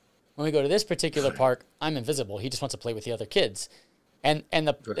 When we go to this particular park, I'm invisible. He just wants to play with the other kids. And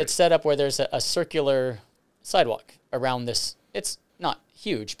Right. it's set up where there's a circular sidewalk around this. It's not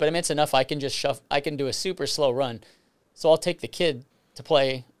huge, but I mean, it's enough. I can just I can do a super slow run. So I'll take the kid to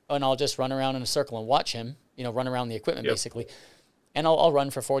play, and I'll just run around in a circle and watch him, run around the equipment Yep. basically. And I'll run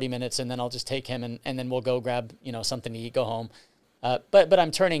for 40 minutes, and then I'll just take him, and then we'll go grab, something to eat, go home. But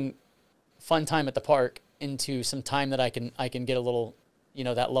I'm turning fun time at the park into some time that I can get a little,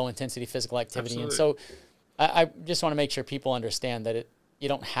 that low intensity physical activity. Absolutely. And so I just want to make sure people understand that you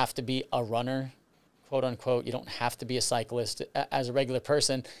don't have to be a runner, quote unquote. You don't have to be a cyclist as a regular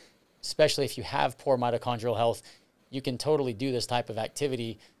person, especially if you have poor mitochondrial health. You can totally do this type of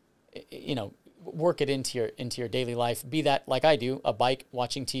activity, work it into your daily life. Be that, like I do, a bike,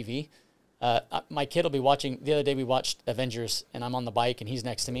 watching TV. My kid will be watching. The other day we watched Avengers, and I'm on the bike, and he's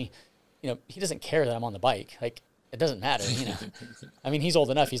next to me. He doesn't care that I'm on the bike. Like, it doesn't matter. I mean, he's old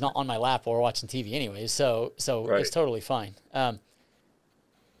enough. He's not on my lap while we're watching TV anyways. So Right. it's totally fine.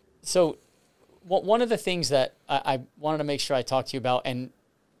 So one of the things that I wanted to make sure I talked to you about, and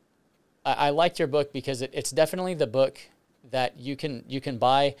I liked your book because it's definitely the book that you can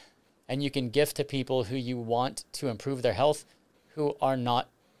buy and you can gift to people who you want to improve their health, who are not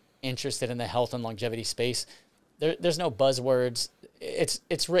interested in the health and longevity space. There's no buzzwords.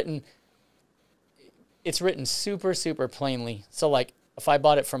 It's written super, super plainly. So like, if I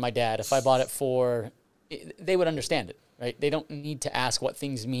bought it for my dad, if I bought it they would understand it, right? They don't need to ask what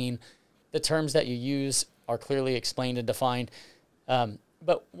things mean. The terms that you use are clearly explained and defined.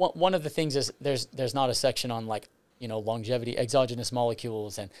 But one of the things is there's not a section on like, longevity, exogenous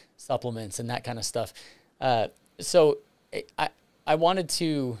molecules and supplements and that kind of stuff. So I wanted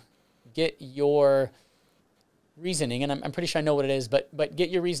to get your reasoning, and I'm pretty sure I know what it is, but get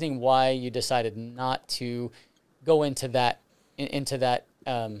your reasoning why you decided not to go into that that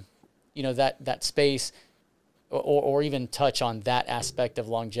space, or even touch on that aspect of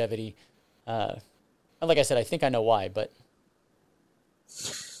longevity. And like I said, I think I know why, but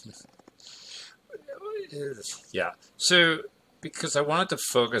Yeah. So, because I wanted to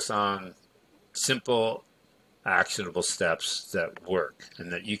focus on simple, actionable steps that work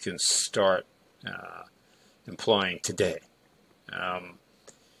and that you can start employing today. Um,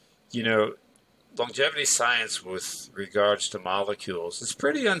 Longevity science with regards to molecules is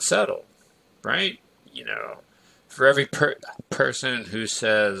pretty unsettled, right? For every person who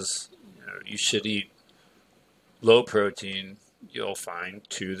says you should eat low protein, you'll find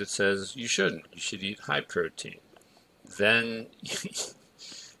two that says you shouldn't. You should eat high protein. Then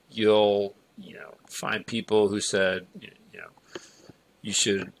you'll find people who said you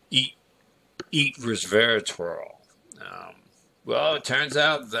should eat resveratrol. Well, it turns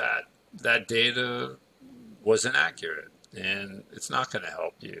out that data wasn't accurate, and it's not going to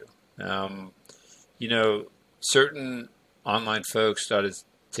help you. Certain online folks started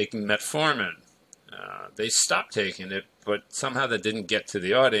taking metformin. They stopped taking it, but somehow that didn't get to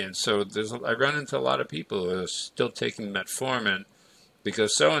the audience. So I run into a lot of people who are still taking metformin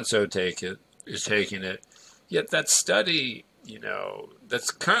because so-and-so is taking it. Yet that study,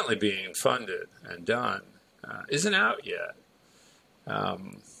 that's currently being funded and done, isn't out yet. A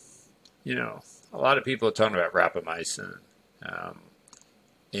lot of people are talking about rapamycin,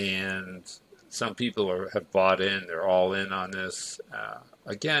 and some people have bought in. They're all in on this.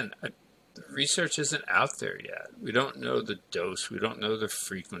 Again, the research isn't out there yet. We don't know the dose. We don't know the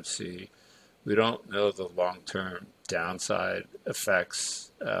frequency. We don't know the long-term downside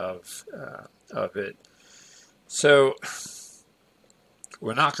effects of it. So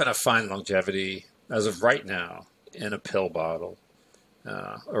we're not going to find longevity as of right now in a pill bottle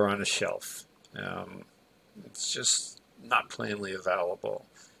or on a shelf. It's just not plainly available.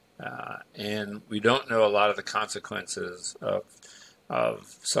 And we don't know a lot of the consequences of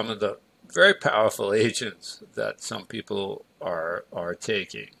some of the very powerful agents that some people are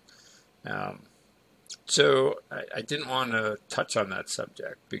taking. So I didn't want to touch on that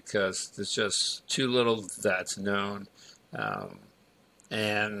subject because there's just too little that's known.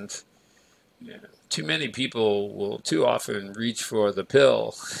 And too many people will too often reach for the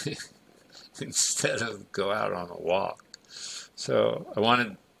pill instead of go out on a walk. So I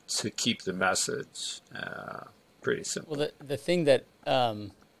wanted to keep the message pretty simple. Well, the thing that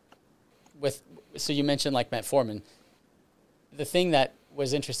so you mentioned like metformin. The thing that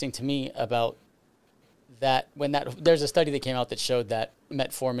was interesting to me about that there's a study that came out that showed that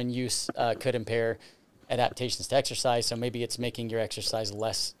metformin use could impair adaptations to exercise. So maybe it's making your exercise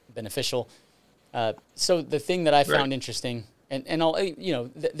less beneficial. So the thing that I found interesting, and I'll,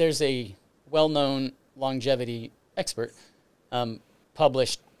 there's a well-known longevity expert,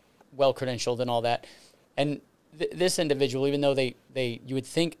 published, well-credentialed and all that. And this individual, even though you would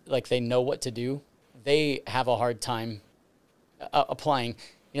think like they know what to do, they have a hard time applying.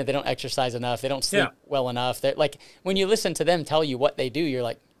 They don't exercise enough. They don't sleep well enough. They're like, when you listen to them tell you what they do, you're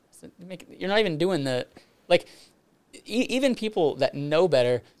like, you're not even doing even people that know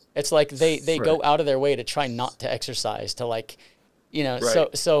better, it's like they go out of their way to try not to exercise, to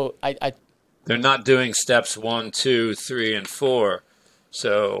so I they're not doing steps 1, 2, 3, and 4.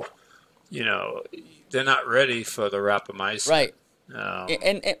 So, they're not ready for the rapamycin. Right. Go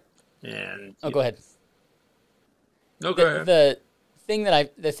ahead. No, go ahead. The thing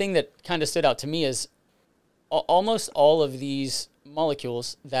that kind of stood out to me is almost all of these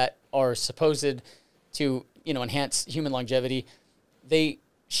molecules that are supposed to, enhance human longevity, they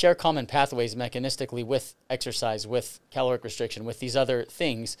share common pathways mechanistically with exercise, with caloric restriction, with these other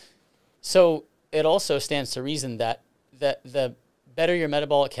things. So it also stands to reason that the better your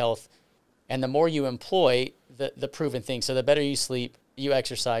metabolic health and the more you employ the proven things, so the better you sleep, you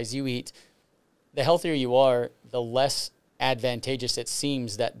exercise, you eat, the healthier you are, the less advantageous it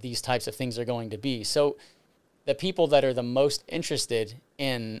seems that these types of things are going to be. So the people that are the most interested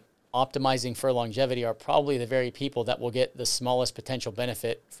in optimizing for longevity are probably the very people that will get the smallest potential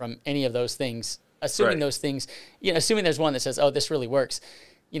benefit from any of those things, assuming those things, assuming there's one that says, oh, this really works.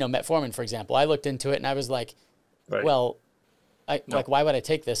 Metformin, for example, I looked into it and I was like, well, like, why would I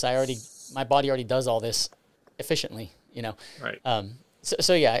take this? My body already does all this efficiently, Right.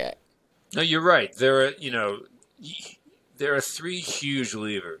 So yeah. No, you're right. There are 3 huge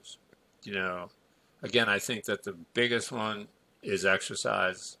levers. Again, I think that the biggest one is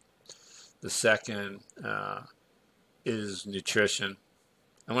exercise. The second is nutrition.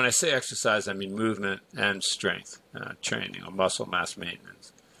 And when I say exercise, I mean movement and strength training or muscle mass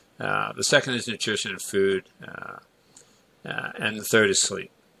maintenance. The second is nutrition and food. And the third is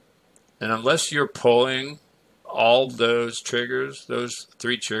sleep. And unless you're pulling all those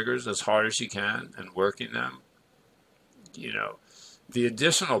 3 triggers as hard as you can and working them, the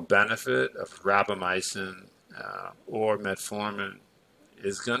additional benefit of rapamycin or metformin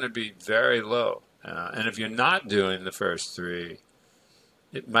is going to be very low. And if you're not doing the first 3,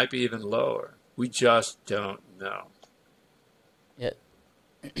 it might be even lower. We just don't know. Yeah.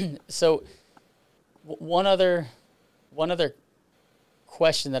 So one other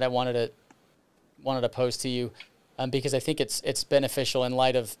question that I wanted to pose to you, because I think it's beneficial in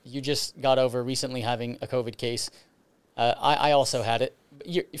light of you just got over recently having a COVID case. I also had it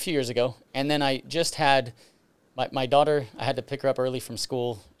a few years ago, and then I just had my daughter. I had to pick her up early from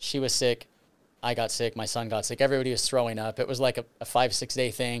school. She was sick. I got sick. My son got sick. Everybody was throwing up. It was like a 5-6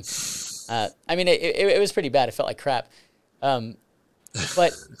 day thing. It was pretty bad. It felt like crap.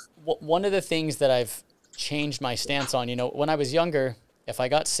 But one of the things that I've changed my stance on, when I was younger, if I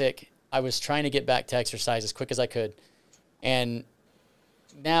got sick, I was trying to get back to exercise as quick as I could. And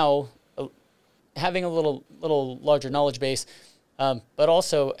now having a little larger knowledge base, but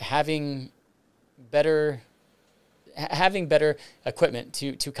also having better equipment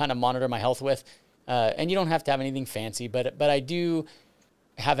to kind of monitor my health with. And you don't have to have anything fancy, but I do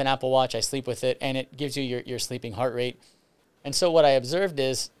have an Apple Watch. I sleep with it, and it gives you your sleeping heart rate. And so what I observed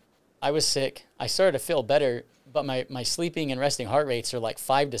is I was sick. I started to feel better, but my sleeping and resting heart rates are like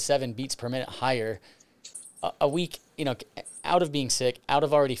 5 to 7 beats per minute higher a week, out of being sick, out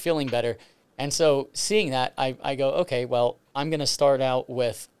of already feeling better. And so seeing that, I go, okay, well, I'm going to start out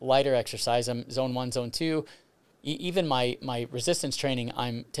with lighter exercise. I'm zone 1, zone 2. Even my resistance training,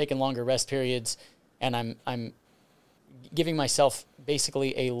 I'm taking longer rest periods, and I'm giving myself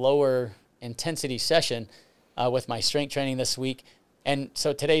basically a lower intensity session with my strength training this week. And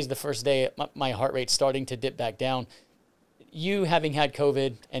so today's the first day my heart rate's starting to dip back down. You having had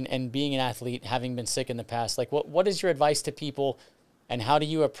COVID and being an athlete, having been sick in the past, like what is your advice to people, and how do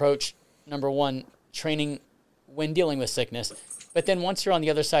you approach, number one, training when dealing with sickness? But then once you're on the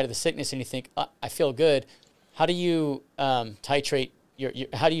other side of the sickness and you think, I feel good, how do you titrate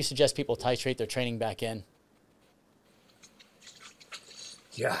how do you suggest people titrate their training back in?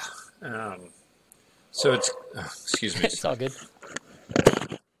 Yeah. So it's, excuse me. It's all good.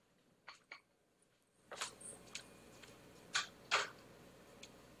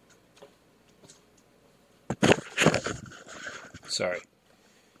 Sorry.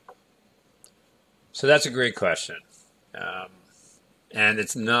 So that's a great question. And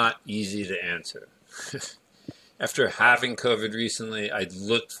it's not easy to answer. After having COVID recently, I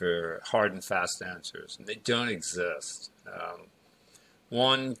looked for hard and fast answers, and they don't exist.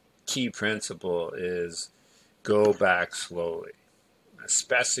 One key principle is go back slowly,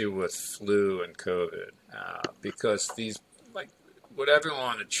 especially with flu and COVID, because these, like what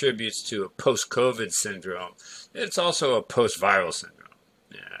everyone attributes to a post-COVID syndrome, it's also a post-viral syndrome,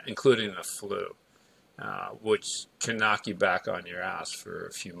 including the flu, which can knock you back on your ass for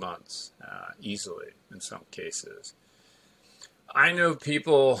a few months easily in some cases. I know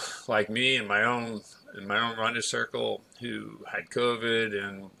people like me in my own runner circle who had COVID,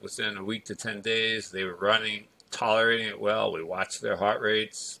 and within a week to 10 days, they were running, tolerating it well. We watched their heart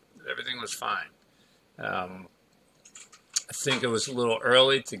rates. Everything was fine. I think it was a little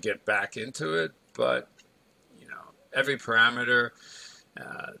early to get back into it, but every parameter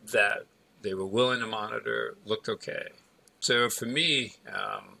that they were willing to monitor looked okay. So for me,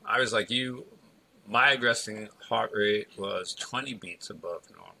 I was like you. My resting heart rate was 20 beats above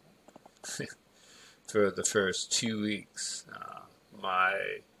normal for the first 2 weeks. My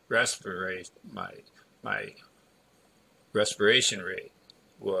respiration rate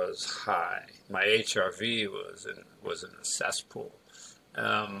was high. My HRV was in a cesspool.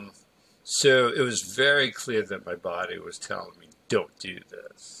 So it was very clear that my body was telling me, don't do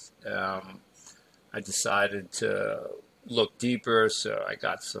this. I decided to look deeper, so I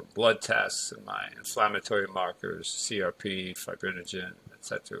got some blood tests, and my inflammatory markers, CRP, fibrinogen,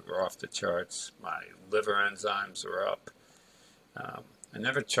 etc., were off the charts. My liver enzymes were up. I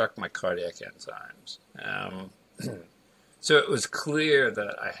never checked my cardiac enzymes. So it was clear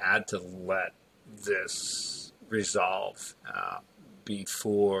that I had to let this resolve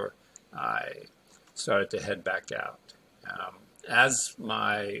before I started to head back out. As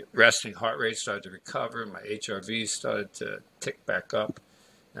my resting heart rate started to recover, my HRV started to tick back up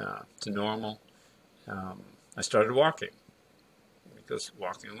to normal. I started walking because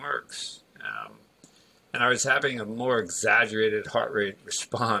walking works. And I was having a more exaggerated heart rate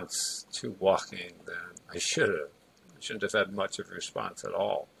response to walking than I should have. I shouldn't have had much of a response at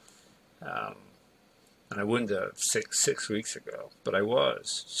all. And I wouldn't have six weeks ago, but I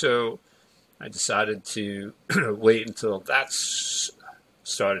was. So I decided to wait until that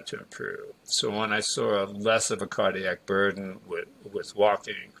started to improve. So when I saw less of a cardiac burden with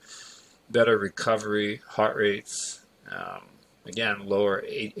walking, better recovery, heart rates, again, lower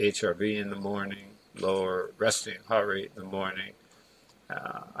HRV in the morning, lower resting heart rate in the morning,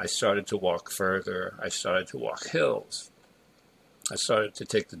 I started to walk further. I started to walk hills. I started to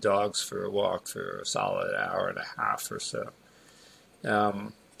take the dogs for a walk for a solid hour and a half or so.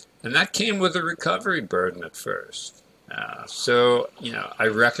 And that came with a recovery burden at first. So, I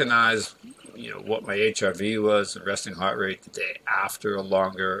recognized, what my HRV was and resting heart rate the day after a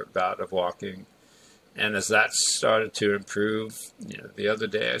longer bout of walking. And as that started to improve, the other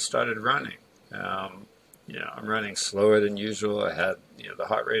day I started running. I'm running slower than usual. I had, the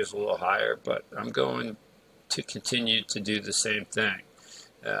heart rate is a little higher, but I'm going to continue to do the same thing.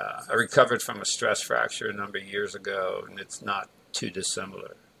 I recovered from a stress fracture a number of years ago, and it's not too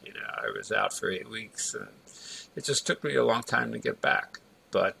dissimilar. I was out for 8 weeks, and it just took me a long time to get back.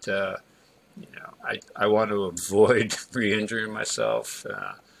 But, I want to avoid re-injuring myself.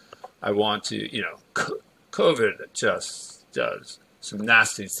 I want to, COVID just does some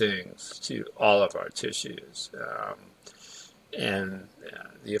nasty things to all of our tissues. And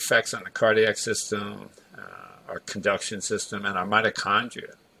the effects on the cardiac system, our conduction system, and our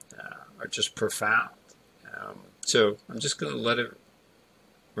mitochondria are just profound. So I'm just going to let it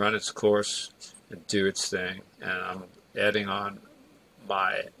run its course and do its thing. And I'm adding on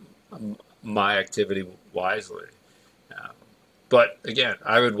my my activity wisely. Um, but again,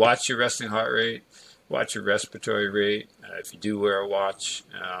 I would watch your resting heart rate, watch your respiratory rate. If you do wear a watch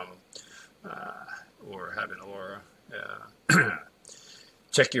or have an aura,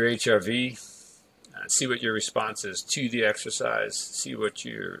 check your HRV. See what your response is to the exercise. See what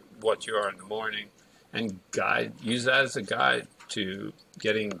you are in the morning, and use that as a guide to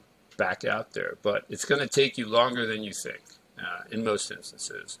getting back out there. But it's going to take you longer than you think, in most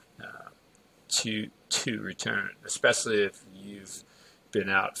instances, to return, especially if you've been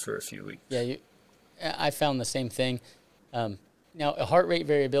out for a few weeks. Yeah, I found the same thing. Now, heart rate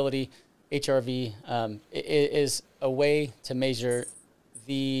variability, HRV, is a way to measure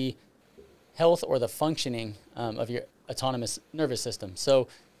the health or the functioning of your autonomous nervous system. So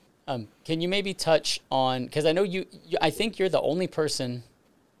can you maybe touch on, because I know I think you're the only person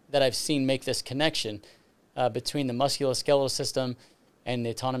that I've seen make this connection between the musculoskeletal system and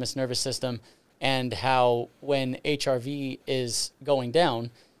the autonomous nervous system, and how when HRV is going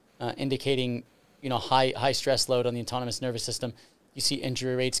down, indicating high stress load on the autonomous nervous system, you see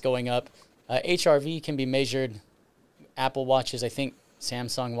injury rates going up. HRV can be measured, Apple Watches, I think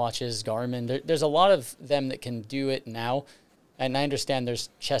Samsung watches, Garmin. There's a lot of them that can do it now. And I understand there's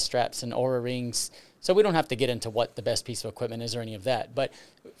chest straps and Oura rings. So we don't have to get into what the best piece of equipment is or any of that. But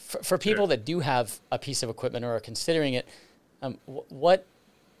for people that do have a piece of equipment or are considering it,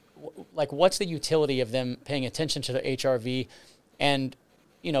 what's the utility of them paying attention to the HRV and,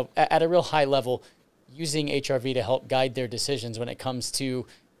 at a real high level, using HRV to help guide their decisions when it comes to,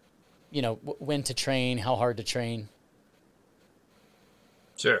 when to train, how hard to train?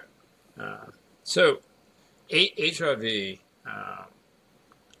 Sure. So HRV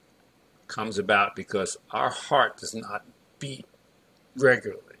comes about because our heart does not beat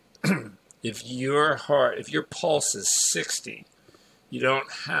regularly. If your pulse is 60, you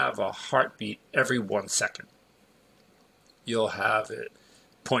don't have a heartbeat every 1 second. You'll have it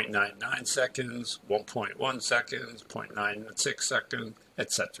 0.99 seconds, 1.1 seconds, 0.96 seconds,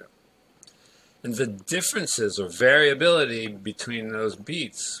 etc. And the differences or variability between those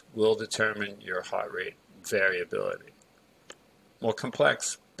beats will determine your heart rate variability. More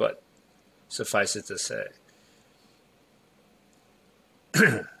complex, but suffice it to say.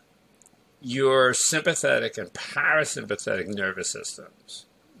 Your sympathetic and parasympathetic nervous systems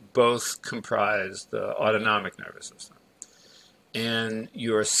both comprise the autonomic nervous system. And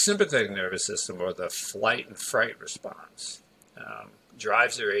your sympathetic nervous system, or the flight and fright response,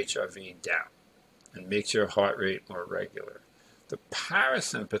 drives your HRV down and makes your heart rate more regular. The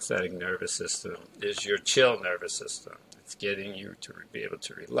parasympathetic nervous system is your chill nervous system. It's getting you to be able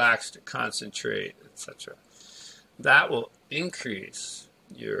to relax, to concentrate, etc. That will increase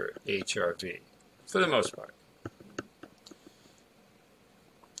your HRV for the most part.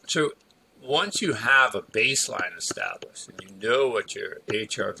 So once you have a baseline established and you know what your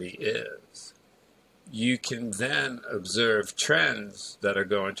HRV is, you can then observe trends that are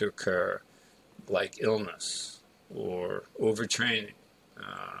going to occur, like illness or overtraining,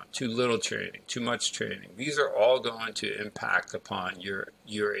 too little training, too much training. These are all going to impact upon your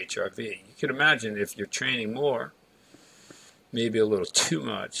HRV. You can imagine if you're training more, maybe a little too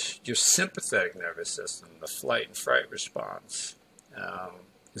much, your sympathetic nervous system, the flight and fright response,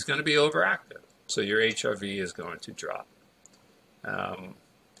 is going to be overactive. So your HRV is going to drop.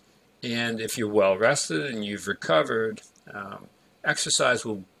 And if you're well rested and you've recovered, exercise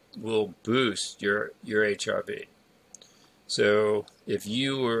will boost your HRV. So if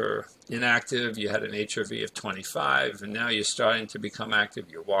you were inactive, you had an HRV of 25, and now you're starting to become active,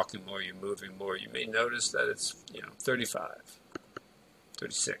 you're walking more, you're moving more, you may notice that it's 35,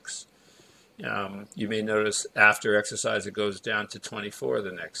 36. You may notice after exercise it goes down to 24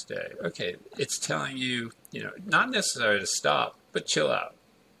 the next day. Okay, it's telling you, not necessary to stop, but chill out.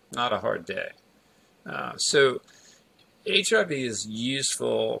 Not a hard day. So HRV is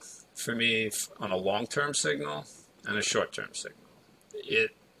useful for me on a long-term signal and a short-term signal.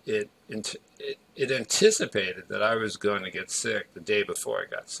 It anticipated that I was going to get sick the day before I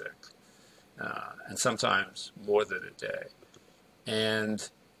got sick, and sometimes more than a day. And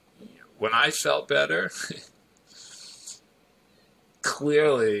when I felt better,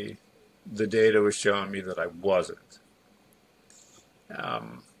 clearly the data was showing me that I wasn't.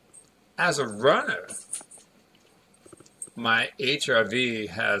 As a runner, my HRV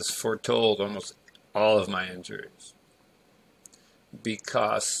has foretold almost all of my injuries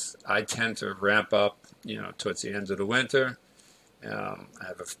because I tend to ramp up, towards the end of the winter. I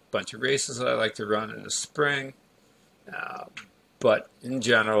have a bunch of races that I like to run in the spring. But in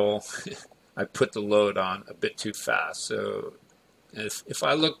general, I put the load on a bit too fast. So if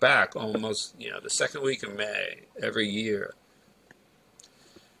I look back almost, the second week of May every year,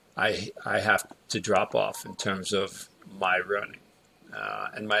 I have to drop off in terms of my running.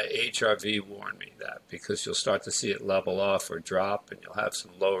 And my HRV warned me that, because you'll start to see it level off or drop, and you'll have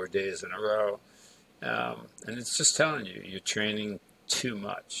some lower days in a row. And it's just telling you, you're training too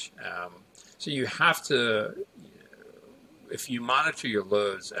much. So you have to, if you monitor your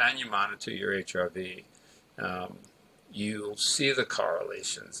loads and you monitor your HRV, you'll see the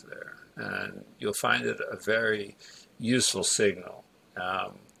correlations there, and you'll find it a very useful signal. I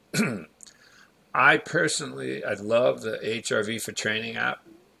love the HRV for Training app,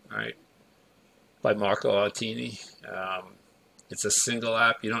 right, by Marco Altini. It's a single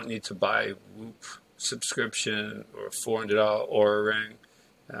app. You don't need to buy Whoop subscription or $400 Oura Ring.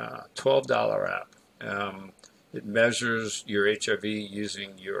 $12 app. It measures your HRV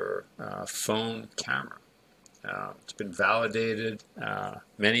using your phone camera. It's been validated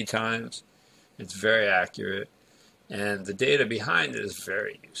many times. It's very accurate. And the data behind it is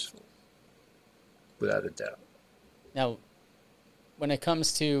very useful, without a doubt. Now, when it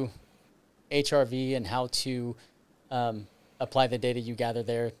comes to HRV and how to apply the data you gather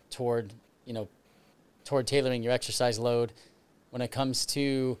there toward tailoring your exercise load, when it comes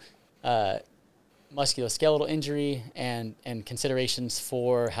to musculoskeletal injury and considerations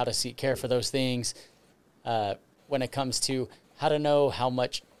for how to seek care for those things, when it comes to how to know how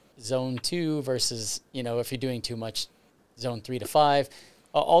much zone 2 versus, if you're doing too much zone 3 to 5,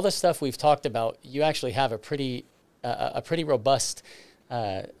 all the stuff we've talked about, you actually have a pretty robust,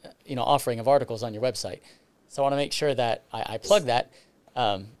 offering of articles on your website. So I want to make sure that I plug that,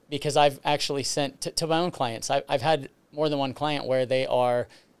 because I've actually sent to my own clients. I've had more than one client where they are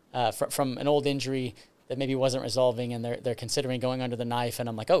from an old injury that maybe wasn't resolving, and they're considering going under the knife. And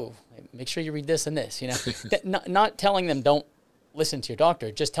I'm like, oh, make sure you read this and this, not telling them don't listen to your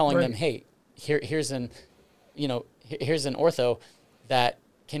doctor, just telling them, hey, here's an ortho that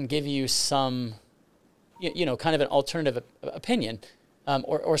can give you some, kind of an alternative opinion,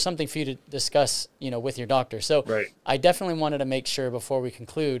 or something for you to discuss, with your doctor. So I definitely wanted to make sure before we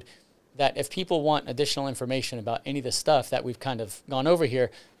conclude that if people want additional information about any of the stuff that we've kind of gone over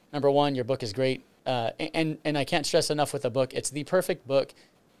here, number one, your book is great. And I can't stress enough with the book, it's the perfect book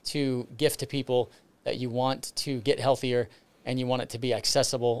to gift to people that you want to get healthier and you want it to be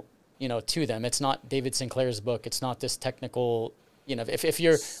accessible, to them. It's not David Sinclair's book. It's not this technical, if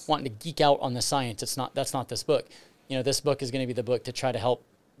you're wanting to geek out on the science, that's not this book. This book is going to be the book to try to help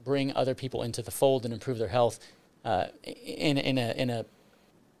bring other people into the fold and improve their health, in a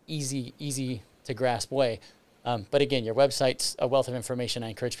easy to grasp way. But again, your website's a wealth of information. I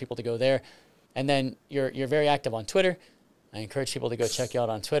encourage people to go there. And then you're very active on Twitter. I encourage people to go check you out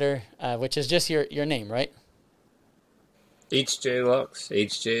on Twitter, which is just your name, right? HJ Lux,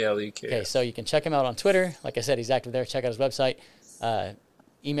 HJLEK. Okay, so you can check him out on Twitter. Like I said, he's active there. Check out his website,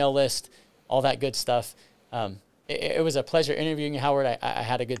 email list, all that good stuff. It was a pleasure interviewing you, Howard. I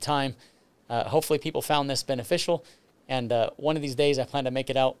had a good time. Hopefully people found this beneficial. And one of these days I plan to make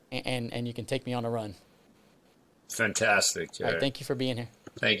it out, and you can take me on a run. Fantastic, Jared. All right, thank you for being here.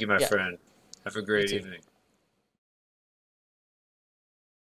 Thank you, my friend. Have a great evening.